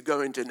you if you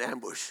go into an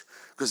ambush,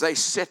 because they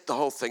set the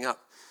whole thing up.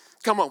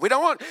 Come on, I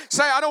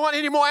don't want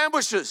any more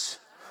ambushes.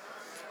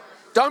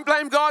 Don't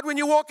blame God when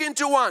you walk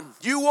into one.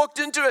 You walked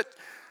into it.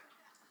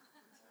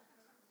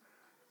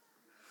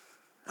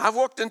 I've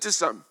walked into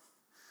some.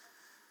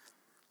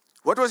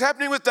 What was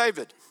happening with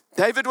David?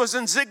 David was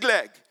in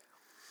Ziklag.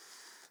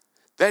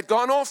 They'd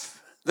gone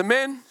off, the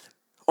men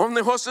on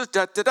their horses,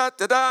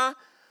 da-da-da-da-da,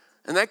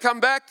 and they come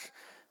back,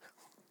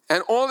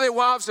 and all their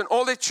wives and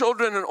all their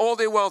children and all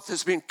their wealth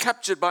has been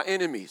captured by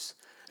enemies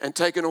and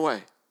taken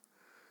away.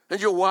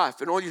 And your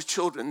wife and all your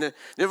children,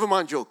 never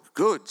mind your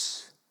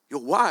goods,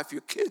 your wife,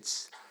 your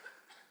kids.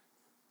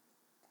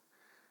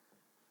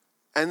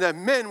 And the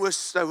men were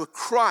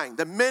crying.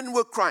 The men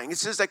were crying. It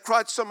says they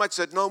cried so much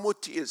that no more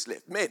tears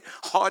left. Men,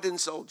 hardened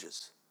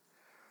soldiers.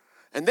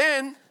 And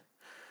then,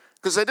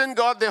 because they didn't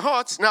guard their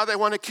hearts, now they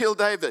want to kill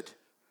David.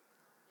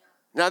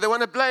 Now they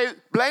want to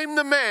blame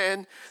the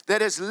man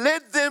that has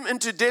led them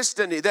into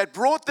destiny, that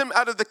brought them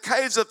out of the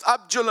caves of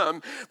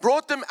Adullam,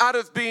 brought them out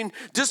of being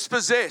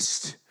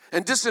dispossessed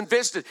and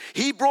disinvested.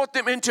 He brought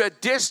them into a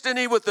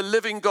destiny with the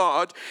living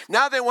God.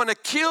 Now they want to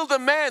kill the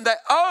man they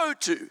owe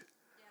to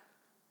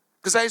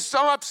because they're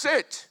so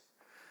upset.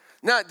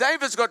 Now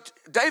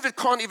David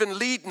can't even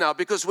lead now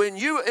because when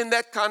you're in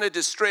that kind of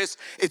distress,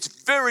 it's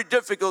very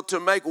difficult to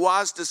make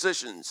wise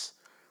decisions.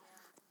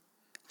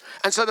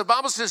 And so the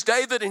Bible says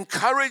David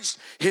encouraged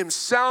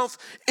himself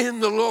in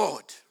the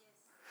Lord.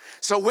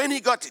 So when he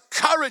got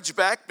courage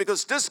back,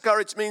 because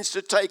discourage means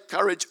to take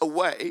courage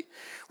away,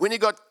 when he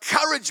got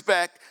courage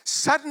back,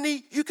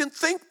 suddenly you can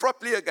think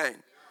properly again.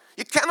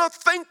 You cannot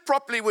think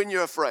properly when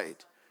you're afraid.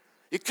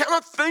 You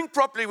cannot think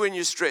properly when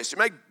you're stressed. You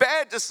make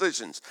bad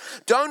decisions.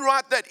 Don't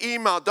write that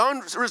email.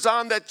 Don't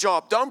resign that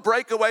job. Don't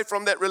break away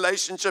from that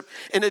relationship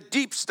in a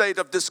deep state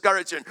of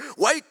discouragement.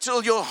 Wait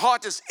till your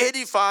heart is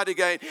edified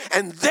again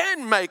and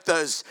then make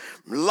those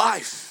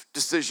life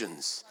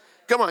decisions.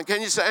 Come on,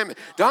 can you say amen?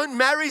 Don't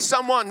marry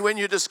someone when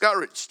you're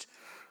discouraged.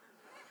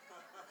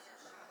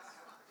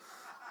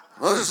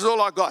 Well, this is all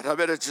I got. I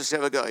better just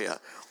have a go here.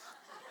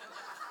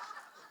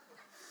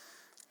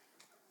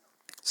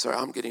 Sorry,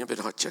 I'm getting a bit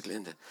hot,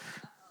 Glenda.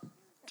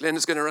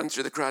 Glenda's going to run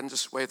through the crowd and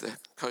just wave the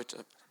coat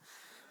up.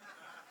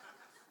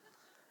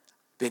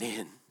 Benny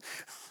Hinn.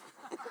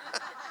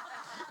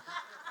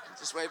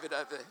 Just wave it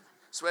over.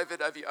 Just wave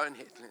it over your own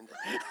head,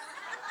 Glenda.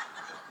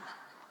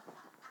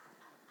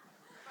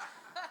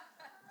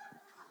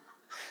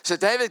 So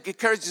David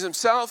encourages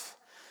himself.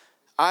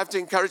 I have to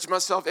encourage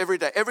myself every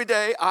day. Every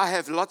day I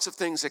have lots of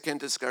things that can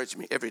discourage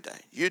me. Every day.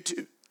 You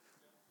too.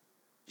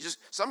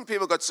 Some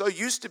people got so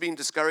used to being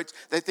discouraged,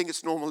 they think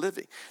it's normal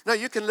living. No,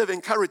 you can live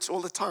encouraged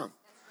all the time.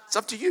 It's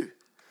up to you,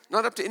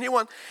 not up to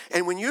anyone.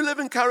 And when you live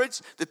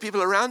encouraged, the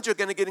people around you are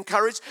going to get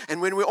encouraged.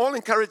 And when we're all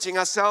encouraging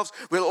ourselves,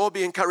 we'll all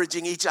be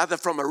encouraging each other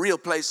from a real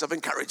place of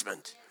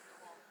encouragement.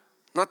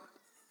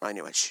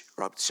 Anyway,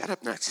 Rob, shut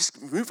up now.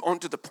 Just move on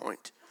to the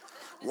point.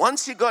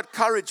 Once he got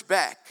courage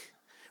back,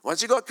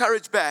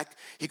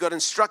 he got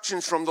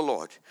instructions from the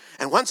Lord.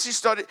 And once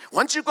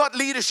you got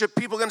leadership,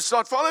 people are going to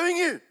start following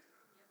you.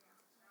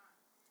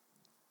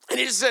 And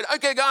he just said,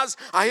 okay, guys,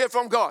 I hear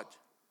from God.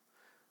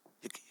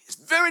 It's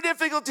very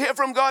difficult to hear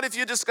from God if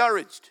you're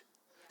discouraged.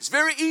 It's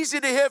very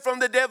easy to hear from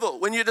the devil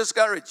when you're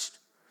discouraged.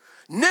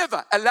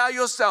 Never allow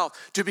yourself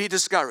to be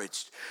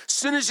discouraged. As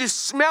soon as you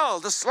smell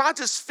the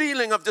slightest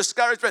feeling of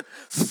discouragement,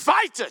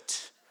 fight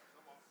it.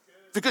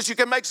 Because you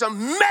can make some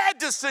mad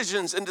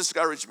decisions in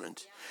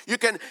discouragement. You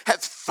can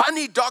have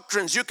funny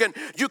doctrines. You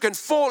can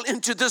fall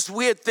into this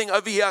weird thing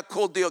over here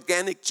called the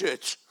organic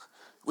church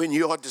when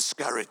you are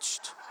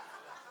discouraged.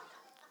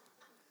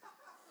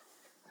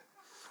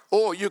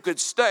 Or you could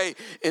stay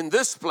in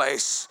this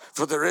place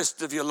for the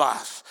rest of your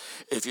life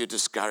if you're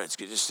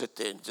discouraged. You just sit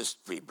there and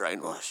just be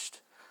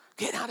brainwashed.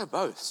 Get out of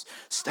both.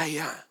 Stay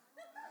here.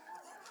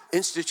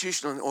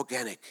 Institutional and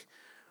organic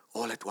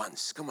all at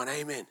once. Come on,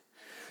 amen.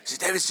 So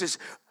David says,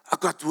 I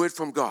got the word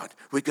from God.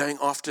 We're going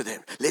after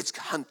them. Let's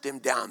hunt them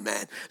down,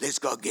 man. Let's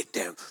go get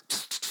them.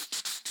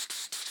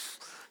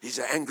 He's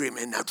an angry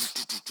man now.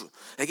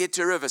 They get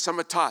to a river.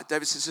 Some are tired.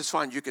 David says, it's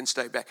fine. You can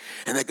stay back.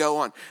 And they go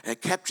on. And they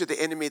capture the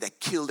enemy. They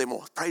kill them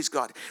all. Praise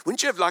God.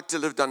 Wouldn't you have liked to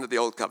live under the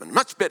old covenant?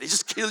 Much better.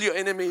 Just kill your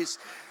enemies.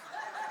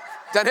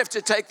 Don't have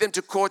to take them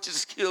to court.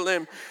 Just kill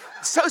them.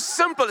 It's so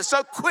simple. It's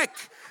so quick.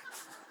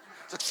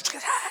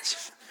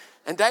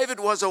 And David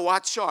was a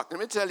white shark. Let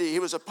me tell you, he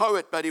was a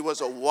poet, but he was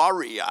a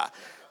warrior.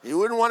 He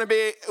wouldn't want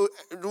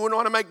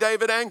to make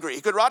David angry.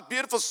 He could write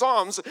beautiful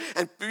psalms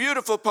and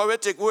beautiful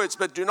poetic words,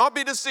 but do not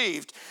be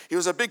deceived. He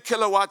was a big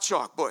killer white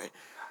shark, boy.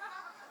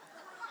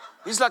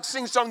 He's like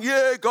sing song,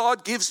 yeah,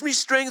 God gives me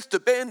strength to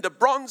bend a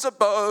bronze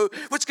bow,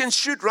 which can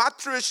shoot right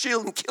through a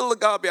shield and kill the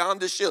guy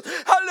behind the shield.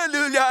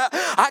 Hallelujah,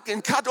 I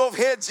can cut off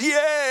heads.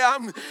 Yeah,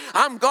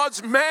 I'm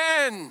God's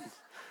man.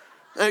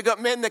 And you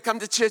got men that come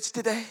to church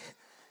today.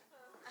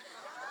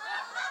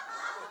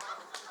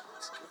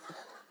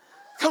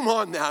 Come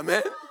on now,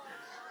 man.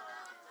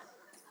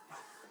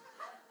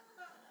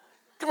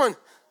 Come on.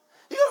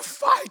 You got to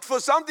fight for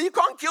something. You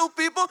can't kill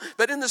people,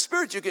 but in the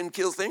spirit you can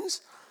kill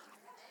things.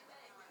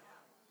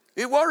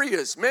 You're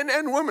warriors, men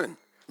and women.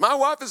 My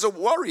wife is a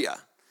warrior.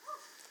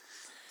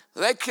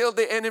 They killed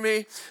the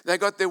enemy. They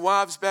got their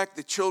wives back,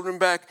 their children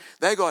back.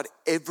 They got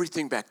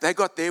everything back. They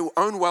got their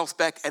own wealth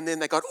back, and then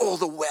they got all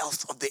the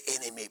wealth of the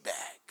enemy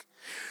back.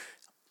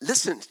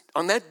 Listen,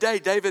 on that day,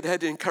 David had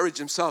to encourage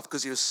himself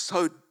because he was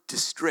so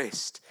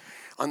distressed.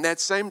 On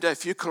that same day, a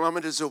few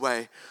kilometers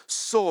away,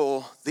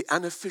 Saul, the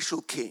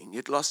unofficial king,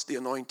 he'd lost the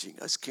anointing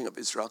as king of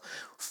Israel,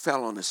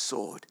 fell on a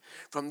sword.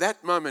 From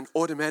that moment,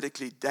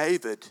 automatically,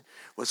 David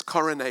was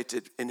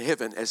coronated in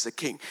heaven as the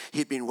king.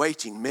 He'd been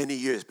waiting many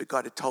years, but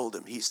God had told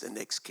him he's the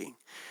next king.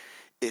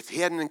 If he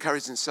hadn't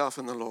encouraged himself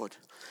in the Lord,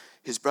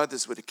 his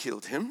brothers would have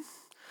killed him.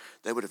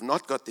 They would have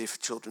not got their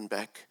children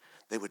back.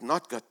 They would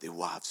not got their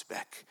wives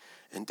back.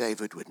 And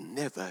David would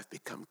never have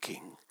become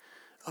king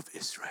of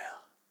Israel.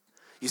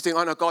 You think,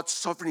 oh no, God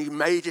sovereignly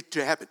made it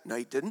to happen. No,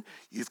 he didn't.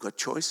 You've got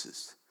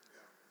choices.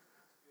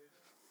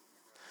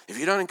 If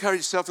you don't encourage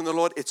yourself in the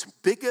Lord, it's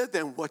bigger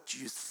than what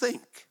you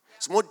think.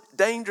 It's more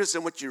dangerous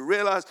than what you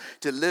realize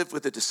to live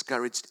with a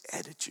discouraged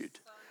attitude.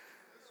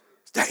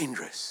 It's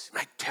dangerous. You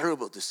make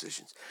terrible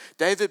decisions.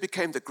 David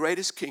became the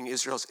greatest king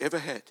Israel's ever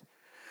had.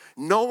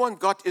 No one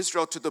got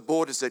Israel to the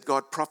borders that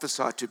God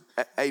prophesied to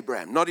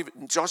Abraham. Not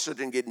even Joshua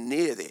didn't get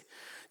near there.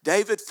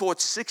 David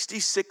fought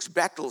 66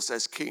 battles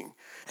as king,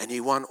 and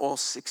he won all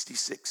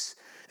 66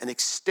 and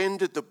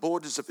extended the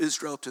borders of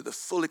Israel to the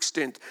full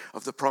extent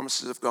of the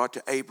promises of God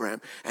to Abraham,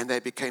 and they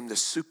became the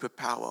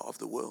superpower of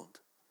the world.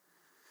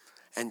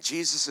 And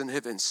Jesus in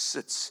heaven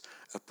sits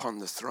upon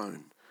the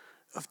throne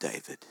of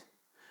David.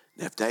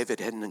 Now, if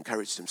David hadn't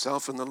encouraged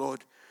himself in the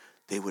Lord,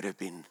 there would have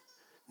been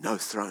no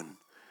throne.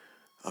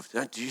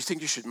 Do you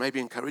think you should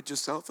maybe encourage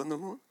yourself in the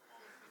Lord?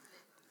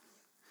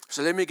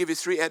 So let me give you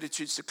 3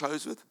 attitudes to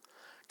close with.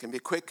 Can be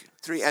quick.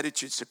 3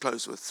 attitudes to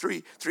close with.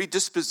 Three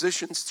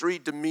dispositions, 3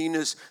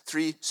 demeanors,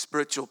 3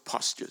 spiritual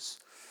postures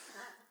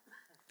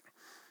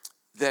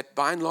that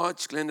by and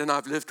large Glenda and I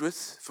have lived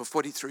with for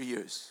 43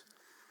 years.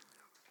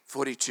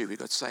 42, we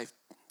got saved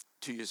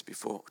 2 years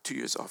before, 2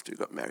 years after we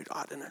got married.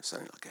 I don't know,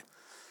 something like that.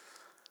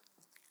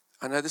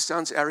 I know this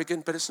sounds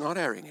arrogant, but it's not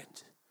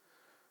arrogant.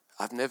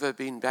 I've never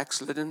been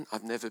backslidden.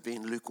 I've never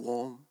been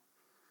lukewarm.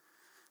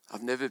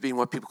 I've never been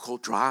what people call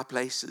dry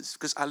places,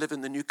 because I live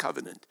in the new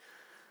covenant.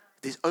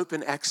 There's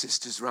open access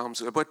to his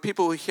realms. But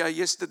people were here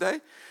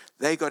yesterday,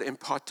 they got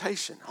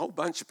impartation. A whole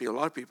bunch of people, a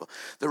lot of people.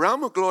 The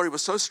realm of glory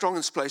was so strong in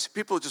this place,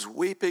 people were just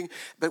weeping,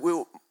 but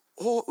we're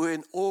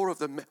in awe of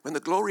them. When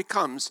the glory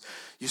comes,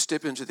 you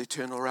step into the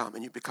eternal realm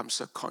and you become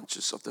so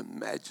conscious of the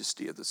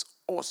majesty of this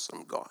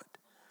awesome God.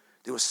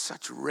 There was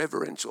such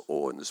reverential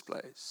awe in this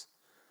place.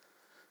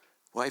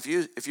 Well, if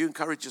you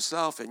encourage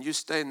yourself and you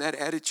stay in that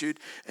attitude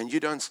and you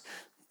don't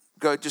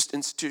go just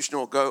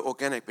institutional or go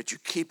organic, but you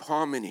keep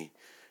harmony,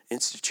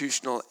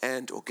 institutional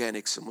and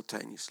organic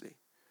simultaneously,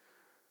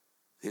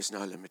 there's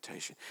no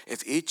limitation.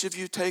 If each of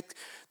you take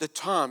the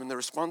time and the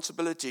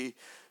responsibility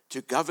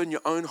to govern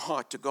your own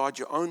heart, to guard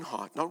your own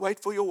heart, not wait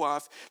for your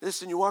wife.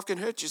 Listen, your wife can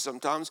hurt you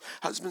sometimes.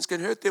 Husbands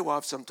can hurt their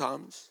wives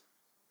sometimes.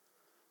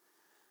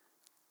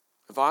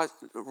 If I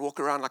walk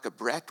around like a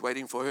brat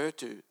waiting for her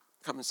to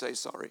come and say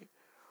sorry,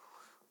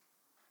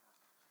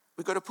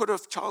 we've got to put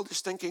off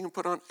childish thinking and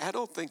put on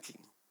adult thinking.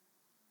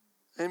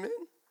 Amen?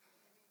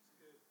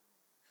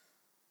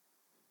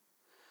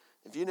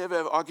 If you never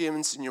have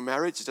arguments in your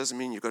marriage, it doesn't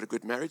mean you've got a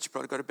good marriage. You've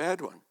probably got a bad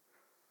one.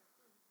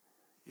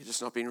 You're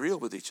just not being real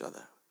with each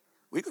other.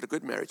 We've got a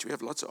good marriage. We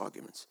have lots of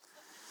arguments.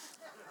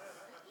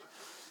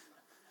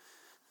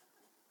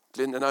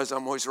 Glenda knows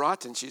I'm always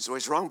right and she's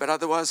always wrong, but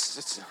otherwise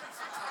it's...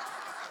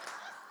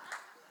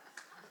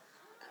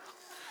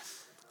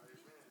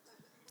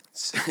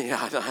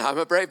 Yeah, I'm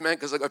a brave man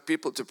because I've got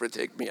people to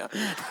protect me.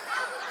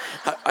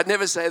 I'd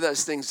never say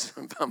those things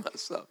by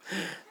myself.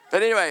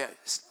 But anyway,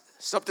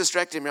 stop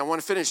distracting me. I want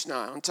to finish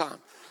now on time.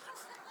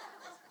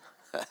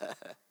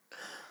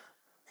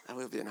 I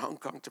will be in Hong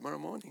Kong tomorrow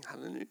morning.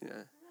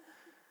 Hallelujah.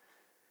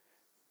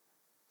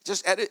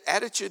 Just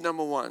attitude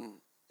number 1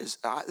 is,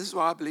 this is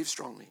why I believe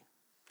strongly,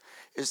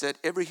 is that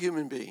every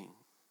human being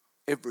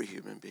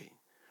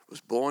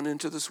was born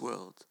into this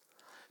world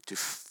to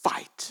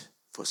fight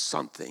for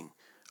something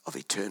of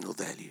eternal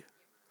value.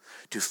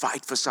 To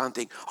fight for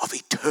something of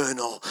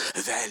eternal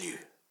value.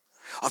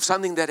 Of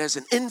something that has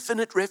an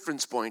infinite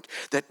reference point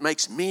that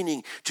makes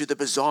meaning to the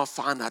bizarre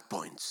finite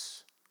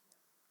points.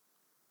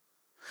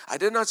 I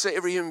did not say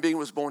every human being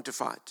was born to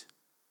fight.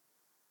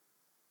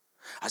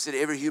 I said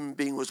every human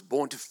being was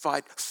born to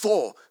fight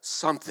for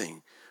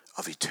something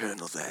of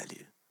eternal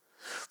value.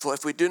 For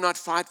if we do not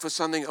fight for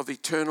something of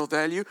eternal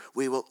value,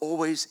 we will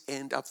always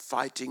end up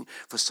fighting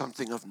for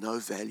something of no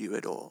value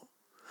at all.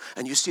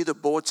 And you see the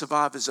bored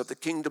survivors of the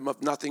kingdom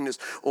of nothingness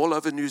all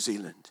over New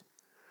Zealand.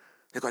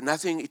 They've got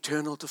nothing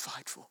eternal to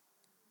fight for.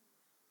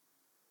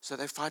 So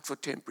they fight for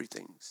temporary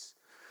things.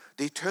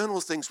 The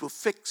eternal things will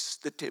fix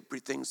the temporary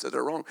things that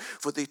are wrong.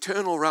 For the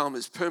eternal realm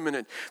is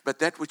permanent, but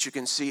that which you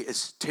can see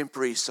is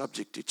temporary,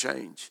 subject to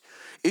change.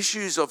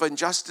 Issues of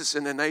injustice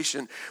in a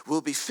nation will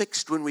be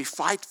fixed when we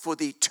fight for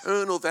the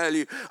eternal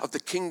value of the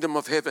kingdom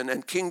of heaven,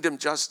 and kingdom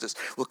justice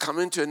will come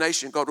into a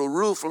nation. God will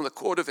rule from the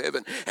court of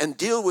heaven and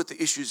deal with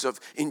the issues of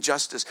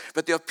injustice.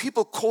 But there are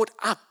people caught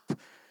up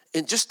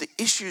in just the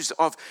issues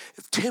of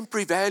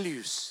temporary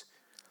values.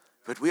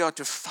 But we are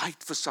to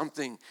fight for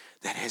something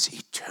that has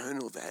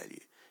eternal value.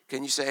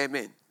 Can you say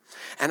amen?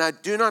 And I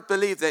do not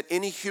believe that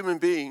any human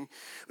being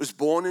was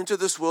born into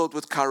this world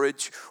with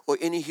courage, or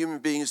any human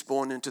being is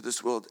born into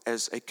this world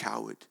as a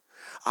coward.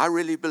 I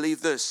really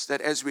believe this,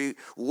 that as we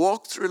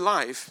walk through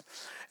life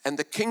and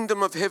the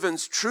kingdom of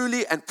heaven's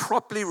truly and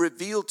properly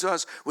revealed to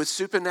us with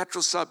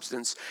supernatural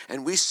substance,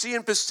 and we see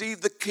and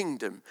perceive the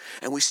kingdom,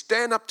 and we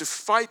stand up to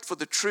fight for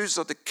the truths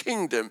of the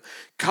kingdom,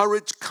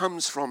 courage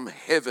comes from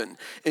heaven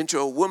into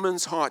a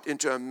woman's heart,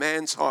 into a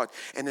man's heart,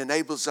 and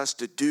enables us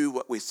to do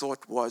what we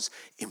thought was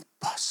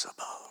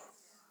impossible.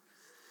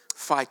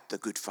 Fight the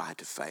good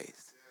fight of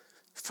faith.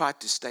 Fight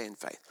to stay in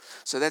faith.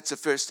 So that's the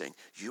first thing.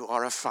 You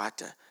are a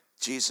fighter.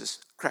 Jesus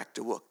cracked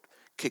a whip,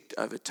 kicked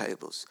over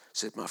tables,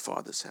 said, my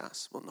Father's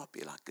house will not be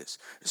like this.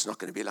 It's not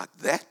going to be like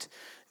that.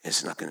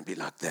 It's not going to be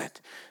like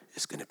that.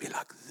 It's going to be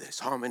like this.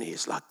 Harmony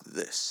is like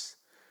this.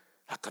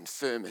 I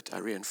confirm it. I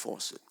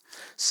reinforce it.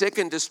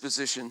 Second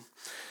disposition,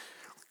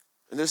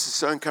 and this is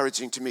so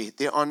encouraging to me.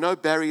 There are no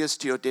barriers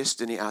to your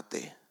destiny out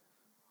there.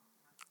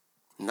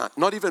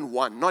 Not even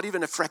one, not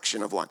even a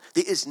fraction of one.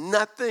 There is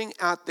nothing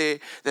out there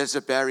that's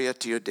a barrier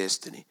to your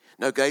destiny.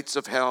 No gates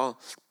of hell,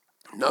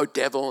 no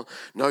devil,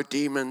 no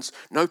demons,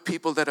 no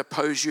people that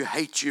oppose you,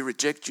 hate you,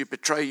 reject you,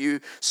 betray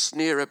you,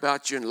 sneer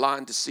about you, and lie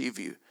and deceive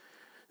you.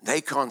 They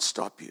can't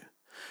stop you.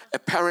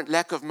 Apparent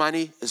lack of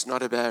money is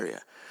not a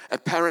barrier.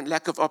 Apparent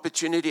lack of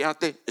opportunity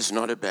out there is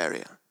not a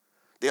barrier.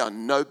 There are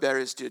no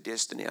barriers to your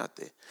destiny out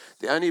there.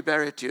 The only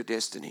barriers to your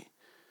destiny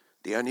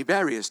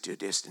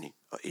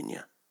are in you.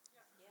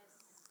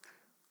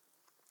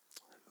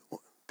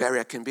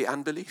 Barrier can be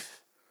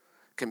unbelief,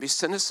 can be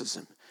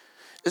cynicism.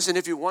 Listen,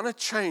 if you want to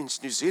change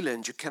New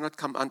Zealand, you cannot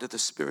come under the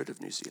spirit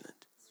of New Zealand.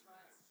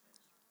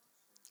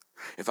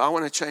 If I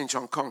want to change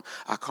Hong Kong,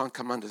 I can't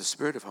come under the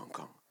spirit of Hong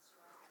Kong.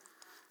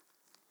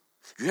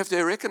 You have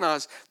to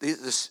recognize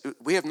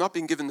we have not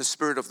been given the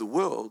spirit of the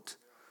world.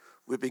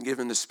 We've been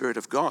given the spirit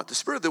of God. The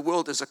spirit of the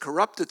world is a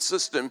corrupted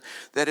system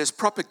that is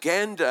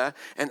propaganda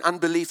and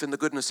unbelief in the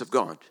goodness of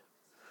God.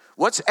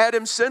 What's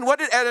Adam's sin? What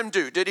did Adam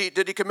do? Did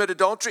he commit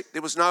adultery?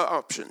 There was no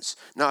options.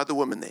 No other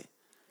woman there.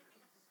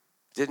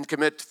 Didn't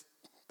commit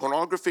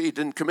pornography. He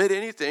didn't commit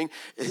anything.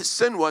 His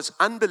sin was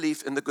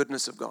unbelief in the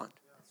goodness of God.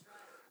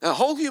 The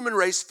whole human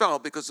race fell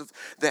because of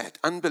that,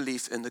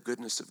 unbelief in the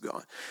goodness of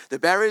God. The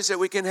barriers that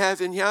we can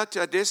have in here to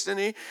our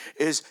destiny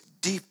is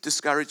deep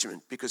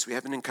discouragement because we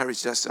haven't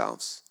encouraged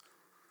ourselves.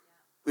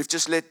 We've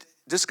just let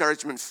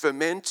discouragement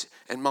ferment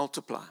and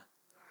multiply.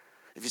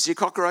 If you see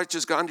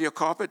cockroaches go under your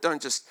carpet,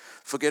 don't just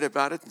forget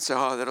about it and say,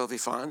 oh, that'll be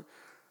fine.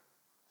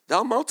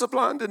 They'll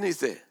multiply underneath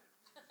there.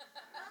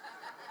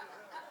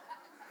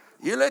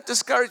 You let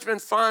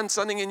discouragement find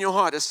something in your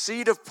heart,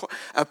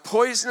 a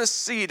poisonous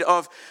seed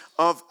of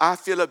I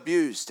feel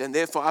abused, and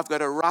therefore I've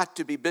got a right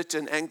to be bitter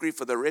and angry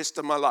for the rest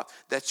of my life.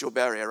 That's your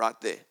barrier right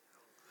there.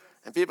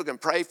 And people can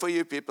pray for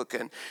you. People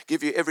can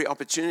give you every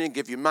opportunity,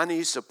 give you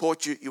money,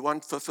 support you. You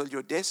won't fulfill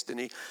your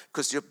destiny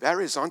because your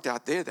barriers aren't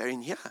out there. They're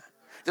in here.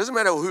 It doesn't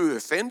matter who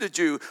offended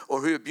you or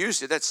who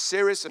abused you. That's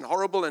serious and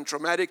horrible and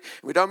traumatic.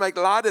 We don't make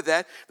light of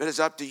that, but it's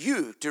up to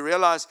you to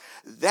realize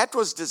that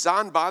was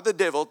designed by the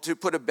devil to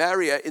put a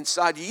barrier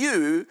inside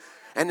you.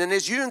 And then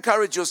as you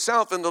encourage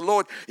yourself in the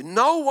Lord,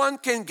 no one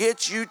can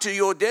get you to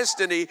your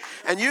destiny.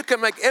 And you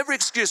can make every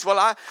excuse.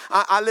 Well,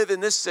 I live in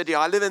this city.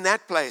 I live in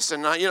that place.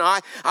 And,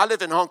 I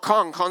live in Hong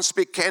Kong. Can't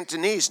speak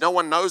Cantonese. No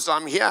one knows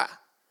I'm here.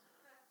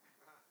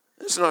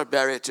 There's no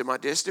barrier to my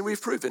destiny.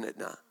 We've proven it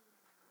now.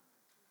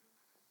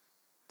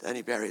 The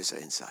only barriers are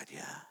inside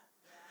here.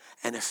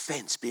 An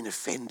offense, being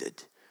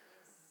offended.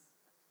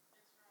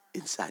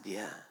 Inside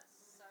here.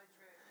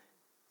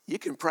 You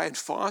can pray and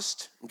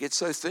fast and get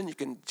so thin you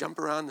can jump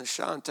around in the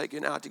shower and take you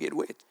an hour to get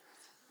wet.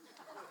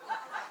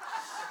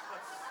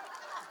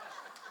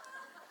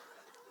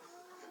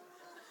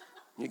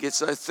 You get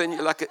so thin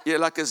you're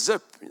like a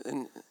zip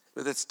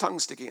with its tongue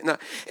sticking. No,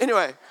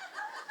 anyway.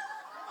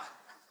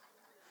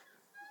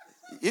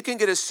 You can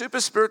get as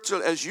super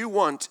spiritual as you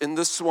want in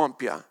this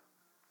swamp here.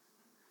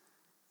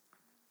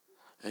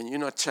 And you're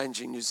not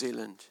changing New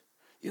Zealand.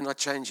 You're not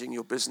changing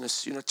your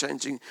business. You're not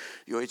changing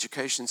your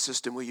education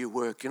system where you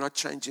work. You're not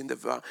changing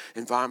the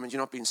environment.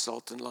 You're not being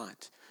salt and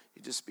light.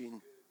 You're just being.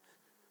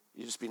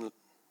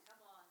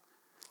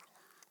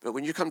 But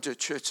when you come to a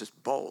church that's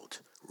bold,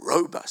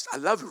 robust. I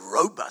love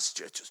robust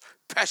churches,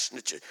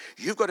 passionate churches.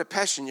 You've got a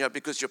passion here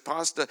because your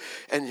pastor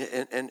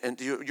and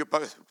you're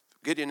both,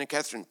 Gideon and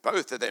Catherine,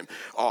 both of them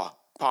are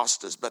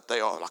pastors, but they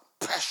are like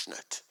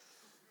passionate.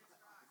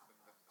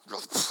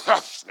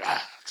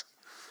 Passionate.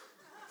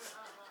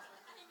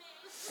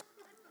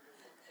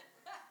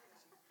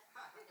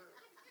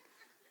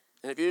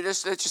 And if you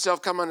just let yourself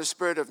come under the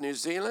spirit of New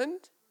Zealand,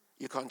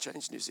 you can't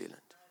change New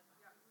Zealand.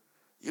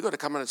 You've got to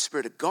come under the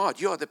spirit of God.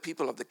 You are the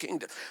people of the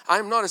kingdom. I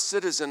am not a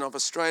citizen of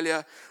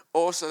Australia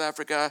or South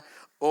Africa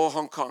or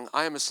Hong Kong.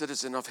 I am a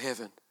citizen of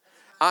heaven.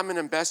 I'm an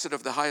ambassador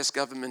of the highest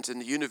government in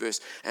the universe,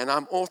 and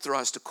I'm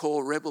authorized to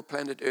call rebel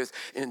planet Earth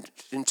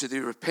into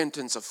the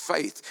repentance of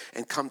faith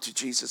and come to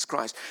Jesus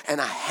Christ. And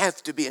I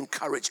have to be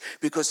encouraged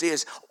because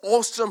there's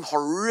awesome,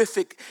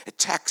 horrific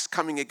attacks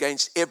coming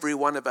against every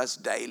one of us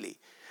daily.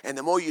 And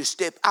the more you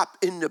step up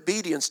in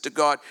obedience to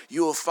God,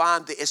 you will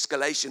find the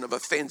escalation of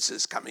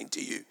offenses coming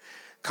to you.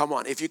 Come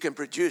on, if you can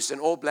produce an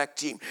all-black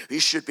team, you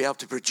should be able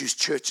to produce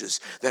churches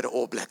that are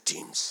all-black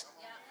teams.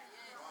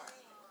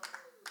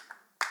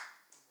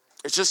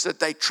 It's just that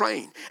they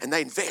train and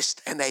they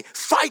invest and they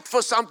fight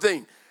for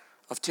something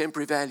of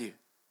temporary value.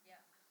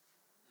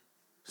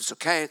 It's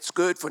okay, it's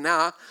good for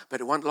now, but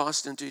it won't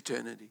last into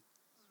eternity.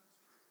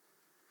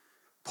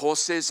 Paul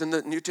says in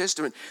the New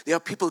Testament, there are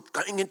people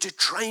going into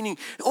training.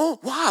 Oh,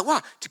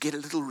 why? To get a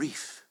little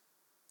reef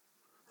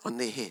on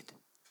their head.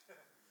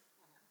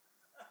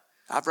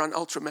 I've run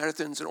ultra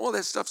marathons and all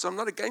that stuff, so I'm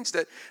not against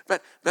that.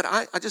 But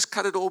I just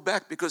cut it all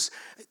back because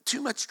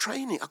too much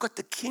training. I've got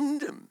the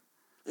kingdom.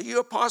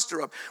 You're a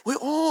pastor of. We're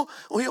all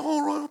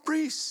royal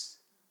priests.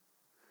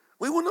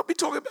 We will not be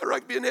talking about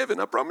rugby in heaven,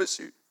 I promise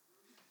you.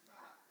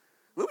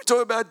 We'll be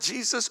talking about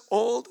Jesus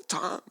all the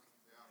time.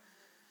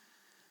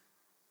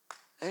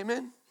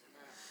 Amen?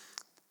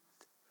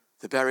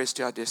 The barriers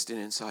to our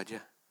destiny inside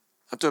you.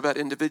 I'm talking about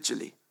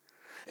individually.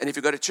 And if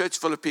you've got a church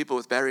full of people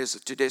with barriers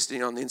to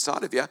destiny on the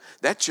inside of you,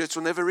 that church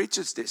will never reach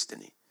its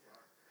destiny.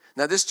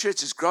 Now, this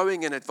church is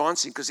growing and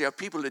advancing because there are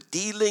people who are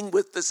dealing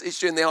with this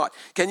issue in their heart.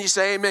 Can you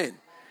say amen?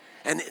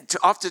 And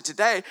after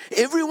today,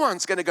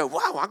 everyone's going to go,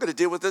 wow, I've got to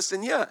deal with this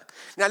in here.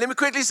 Now, let me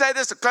quickly say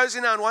this,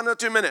 closing now in 1 or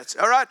 2 minutes.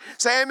 All right?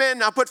 Say amen.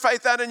 Now put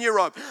faith out in you,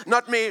 Rob.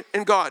 Not me,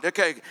 in God.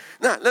 Okay.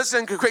 Now,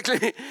 listen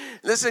quickly.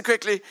 Listen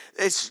quickly.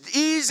 It's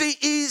easy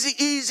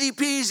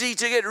peasy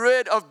to get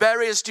rid of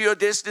barriers to your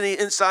destiny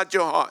inside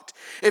your heart.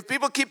 If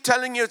people keep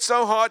telling you it's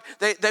so hard,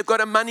 they've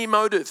got a money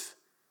motive.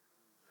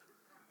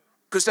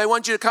 Because they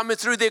want you to come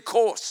through their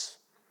course.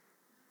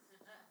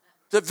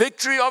 The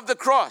victory of the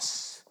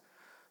cross.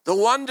 The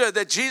wonder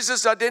that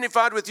Jesus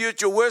identified with you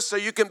at your worst so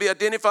you can be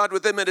identified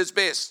with him at his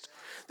best.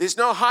 There's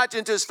no height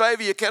into his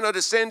favor you cannot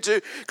ascend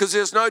to because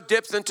there's no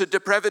depth into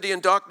depravity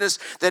and darkness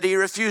that he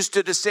refused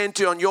to descend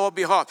to on your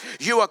behalf.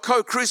 You are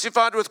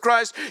co-crucified with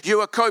Christ.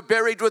 You are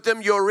co-buried with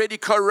him. You're already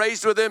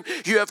co-raised with him.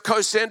 You have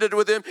co-ascended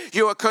with him.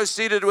 You are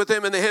co-seated with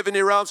him in the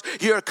heavenly realms.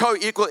 You are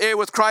co-equal heir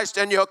with Christ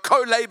and you're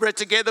co-laborer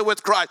together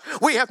with Christ.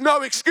 We have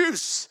no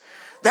excuse.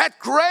 That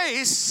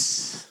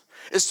grace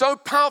is so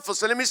powerful.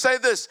 So let me say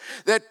this,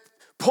 that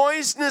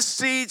poisonous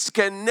seeds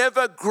can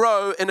never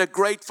grow in a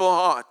grateful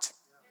heart.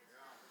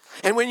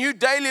 And when you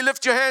daily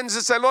lift your hands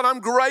and say, Lord, I'm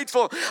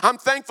grateful, I'm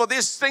thankful,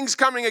 there's things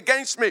coming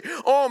against me.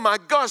 Oh my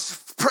gosh,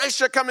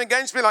 pressure coming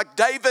against me like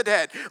David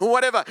had or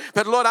whatever.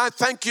 But Lord, I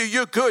thank you,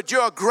 you're good,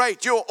 you're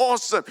great, you're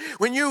awesome.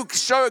 When you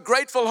show a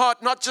grateful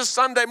heart, not just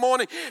Sunday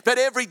morning, but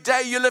every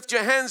day you lift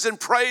your hands and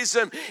praise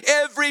him,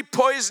 every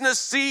poisonous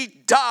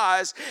seed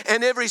dies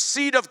and every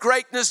seed of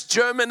greatness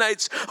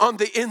germinates on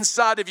the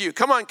inside of you.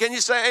 Come on, can you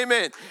say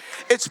amen?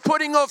 It's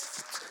putting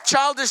off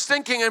childish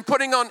thinking and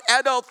putting on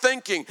adult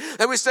thinking.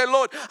 And we say,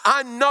 Lord,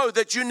 I know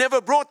that you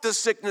never brought this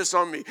sickness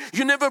on me.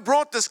 You never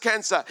brought this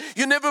cancer.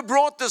 You never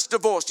brought this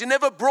divorce. You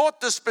never brought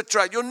this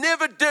betrayal. You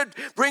never did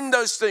bring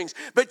those things,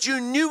 but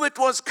you knew it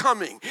was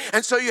coming.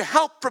 And so you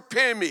helped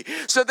prepare me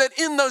so that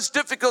in those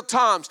difficult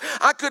times,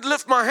 I could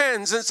lift my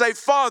hands and say,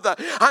 Father,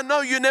 I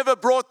know you never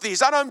brought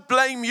these. I don't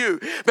blame you.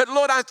 But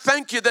Lord, I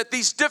thank you that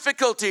these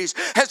difficulties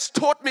has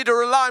taught me to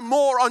rely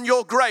more on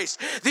your grace.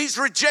 These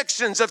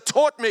rejections have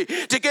taught me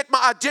to get my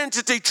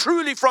identity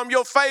truly from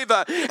your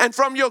favor and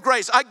from your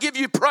grace. I give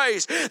you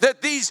praise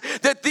that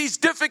these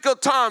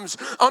difficult times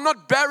are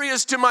not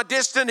barriers to my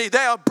destiny. They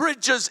are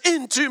bridges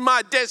into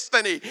my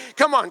destiny.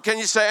 Come on, can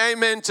you say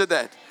amen to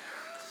that?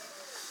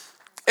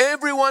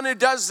 Everyone who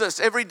does this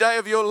every day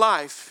of your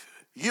life,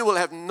 you will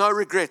have no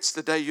regrets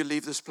the day you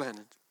leave this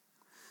planet.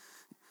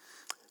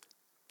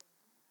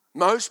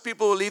 Most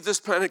people will leave this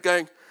planet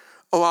going,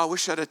 oh, I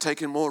wish I'd have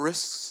taken more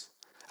risks.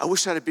 I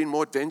wish I'd have been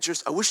more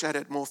adventurous. I wish I'd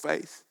had more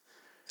faith.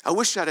 I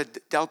wish I'd have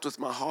dealt with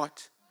my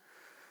heart.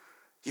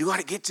 You got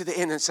to get to the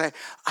end and say,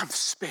 I'm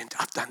spent.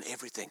 I've done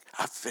everything.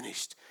 I've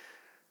finished.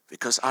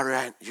 Because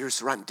you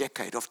just run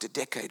decade after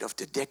decade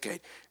after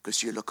decade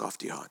because you look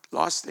after your heart.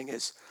 Last thing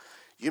is,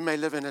 you may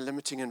live in a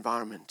limiting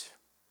environment.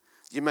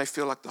 You may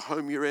feel like the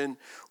home you're in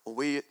or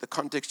the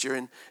context you're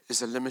in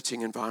is a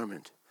limiting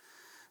environment.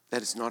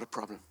 That is not a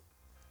problem.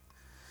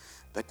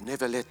 But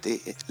never let the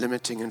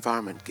limiting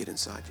environment get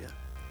inside you.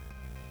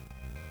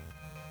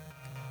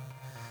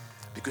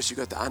 Because you've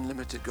got the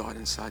unlimited God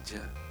inside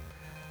you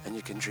and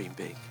you can dream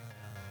big.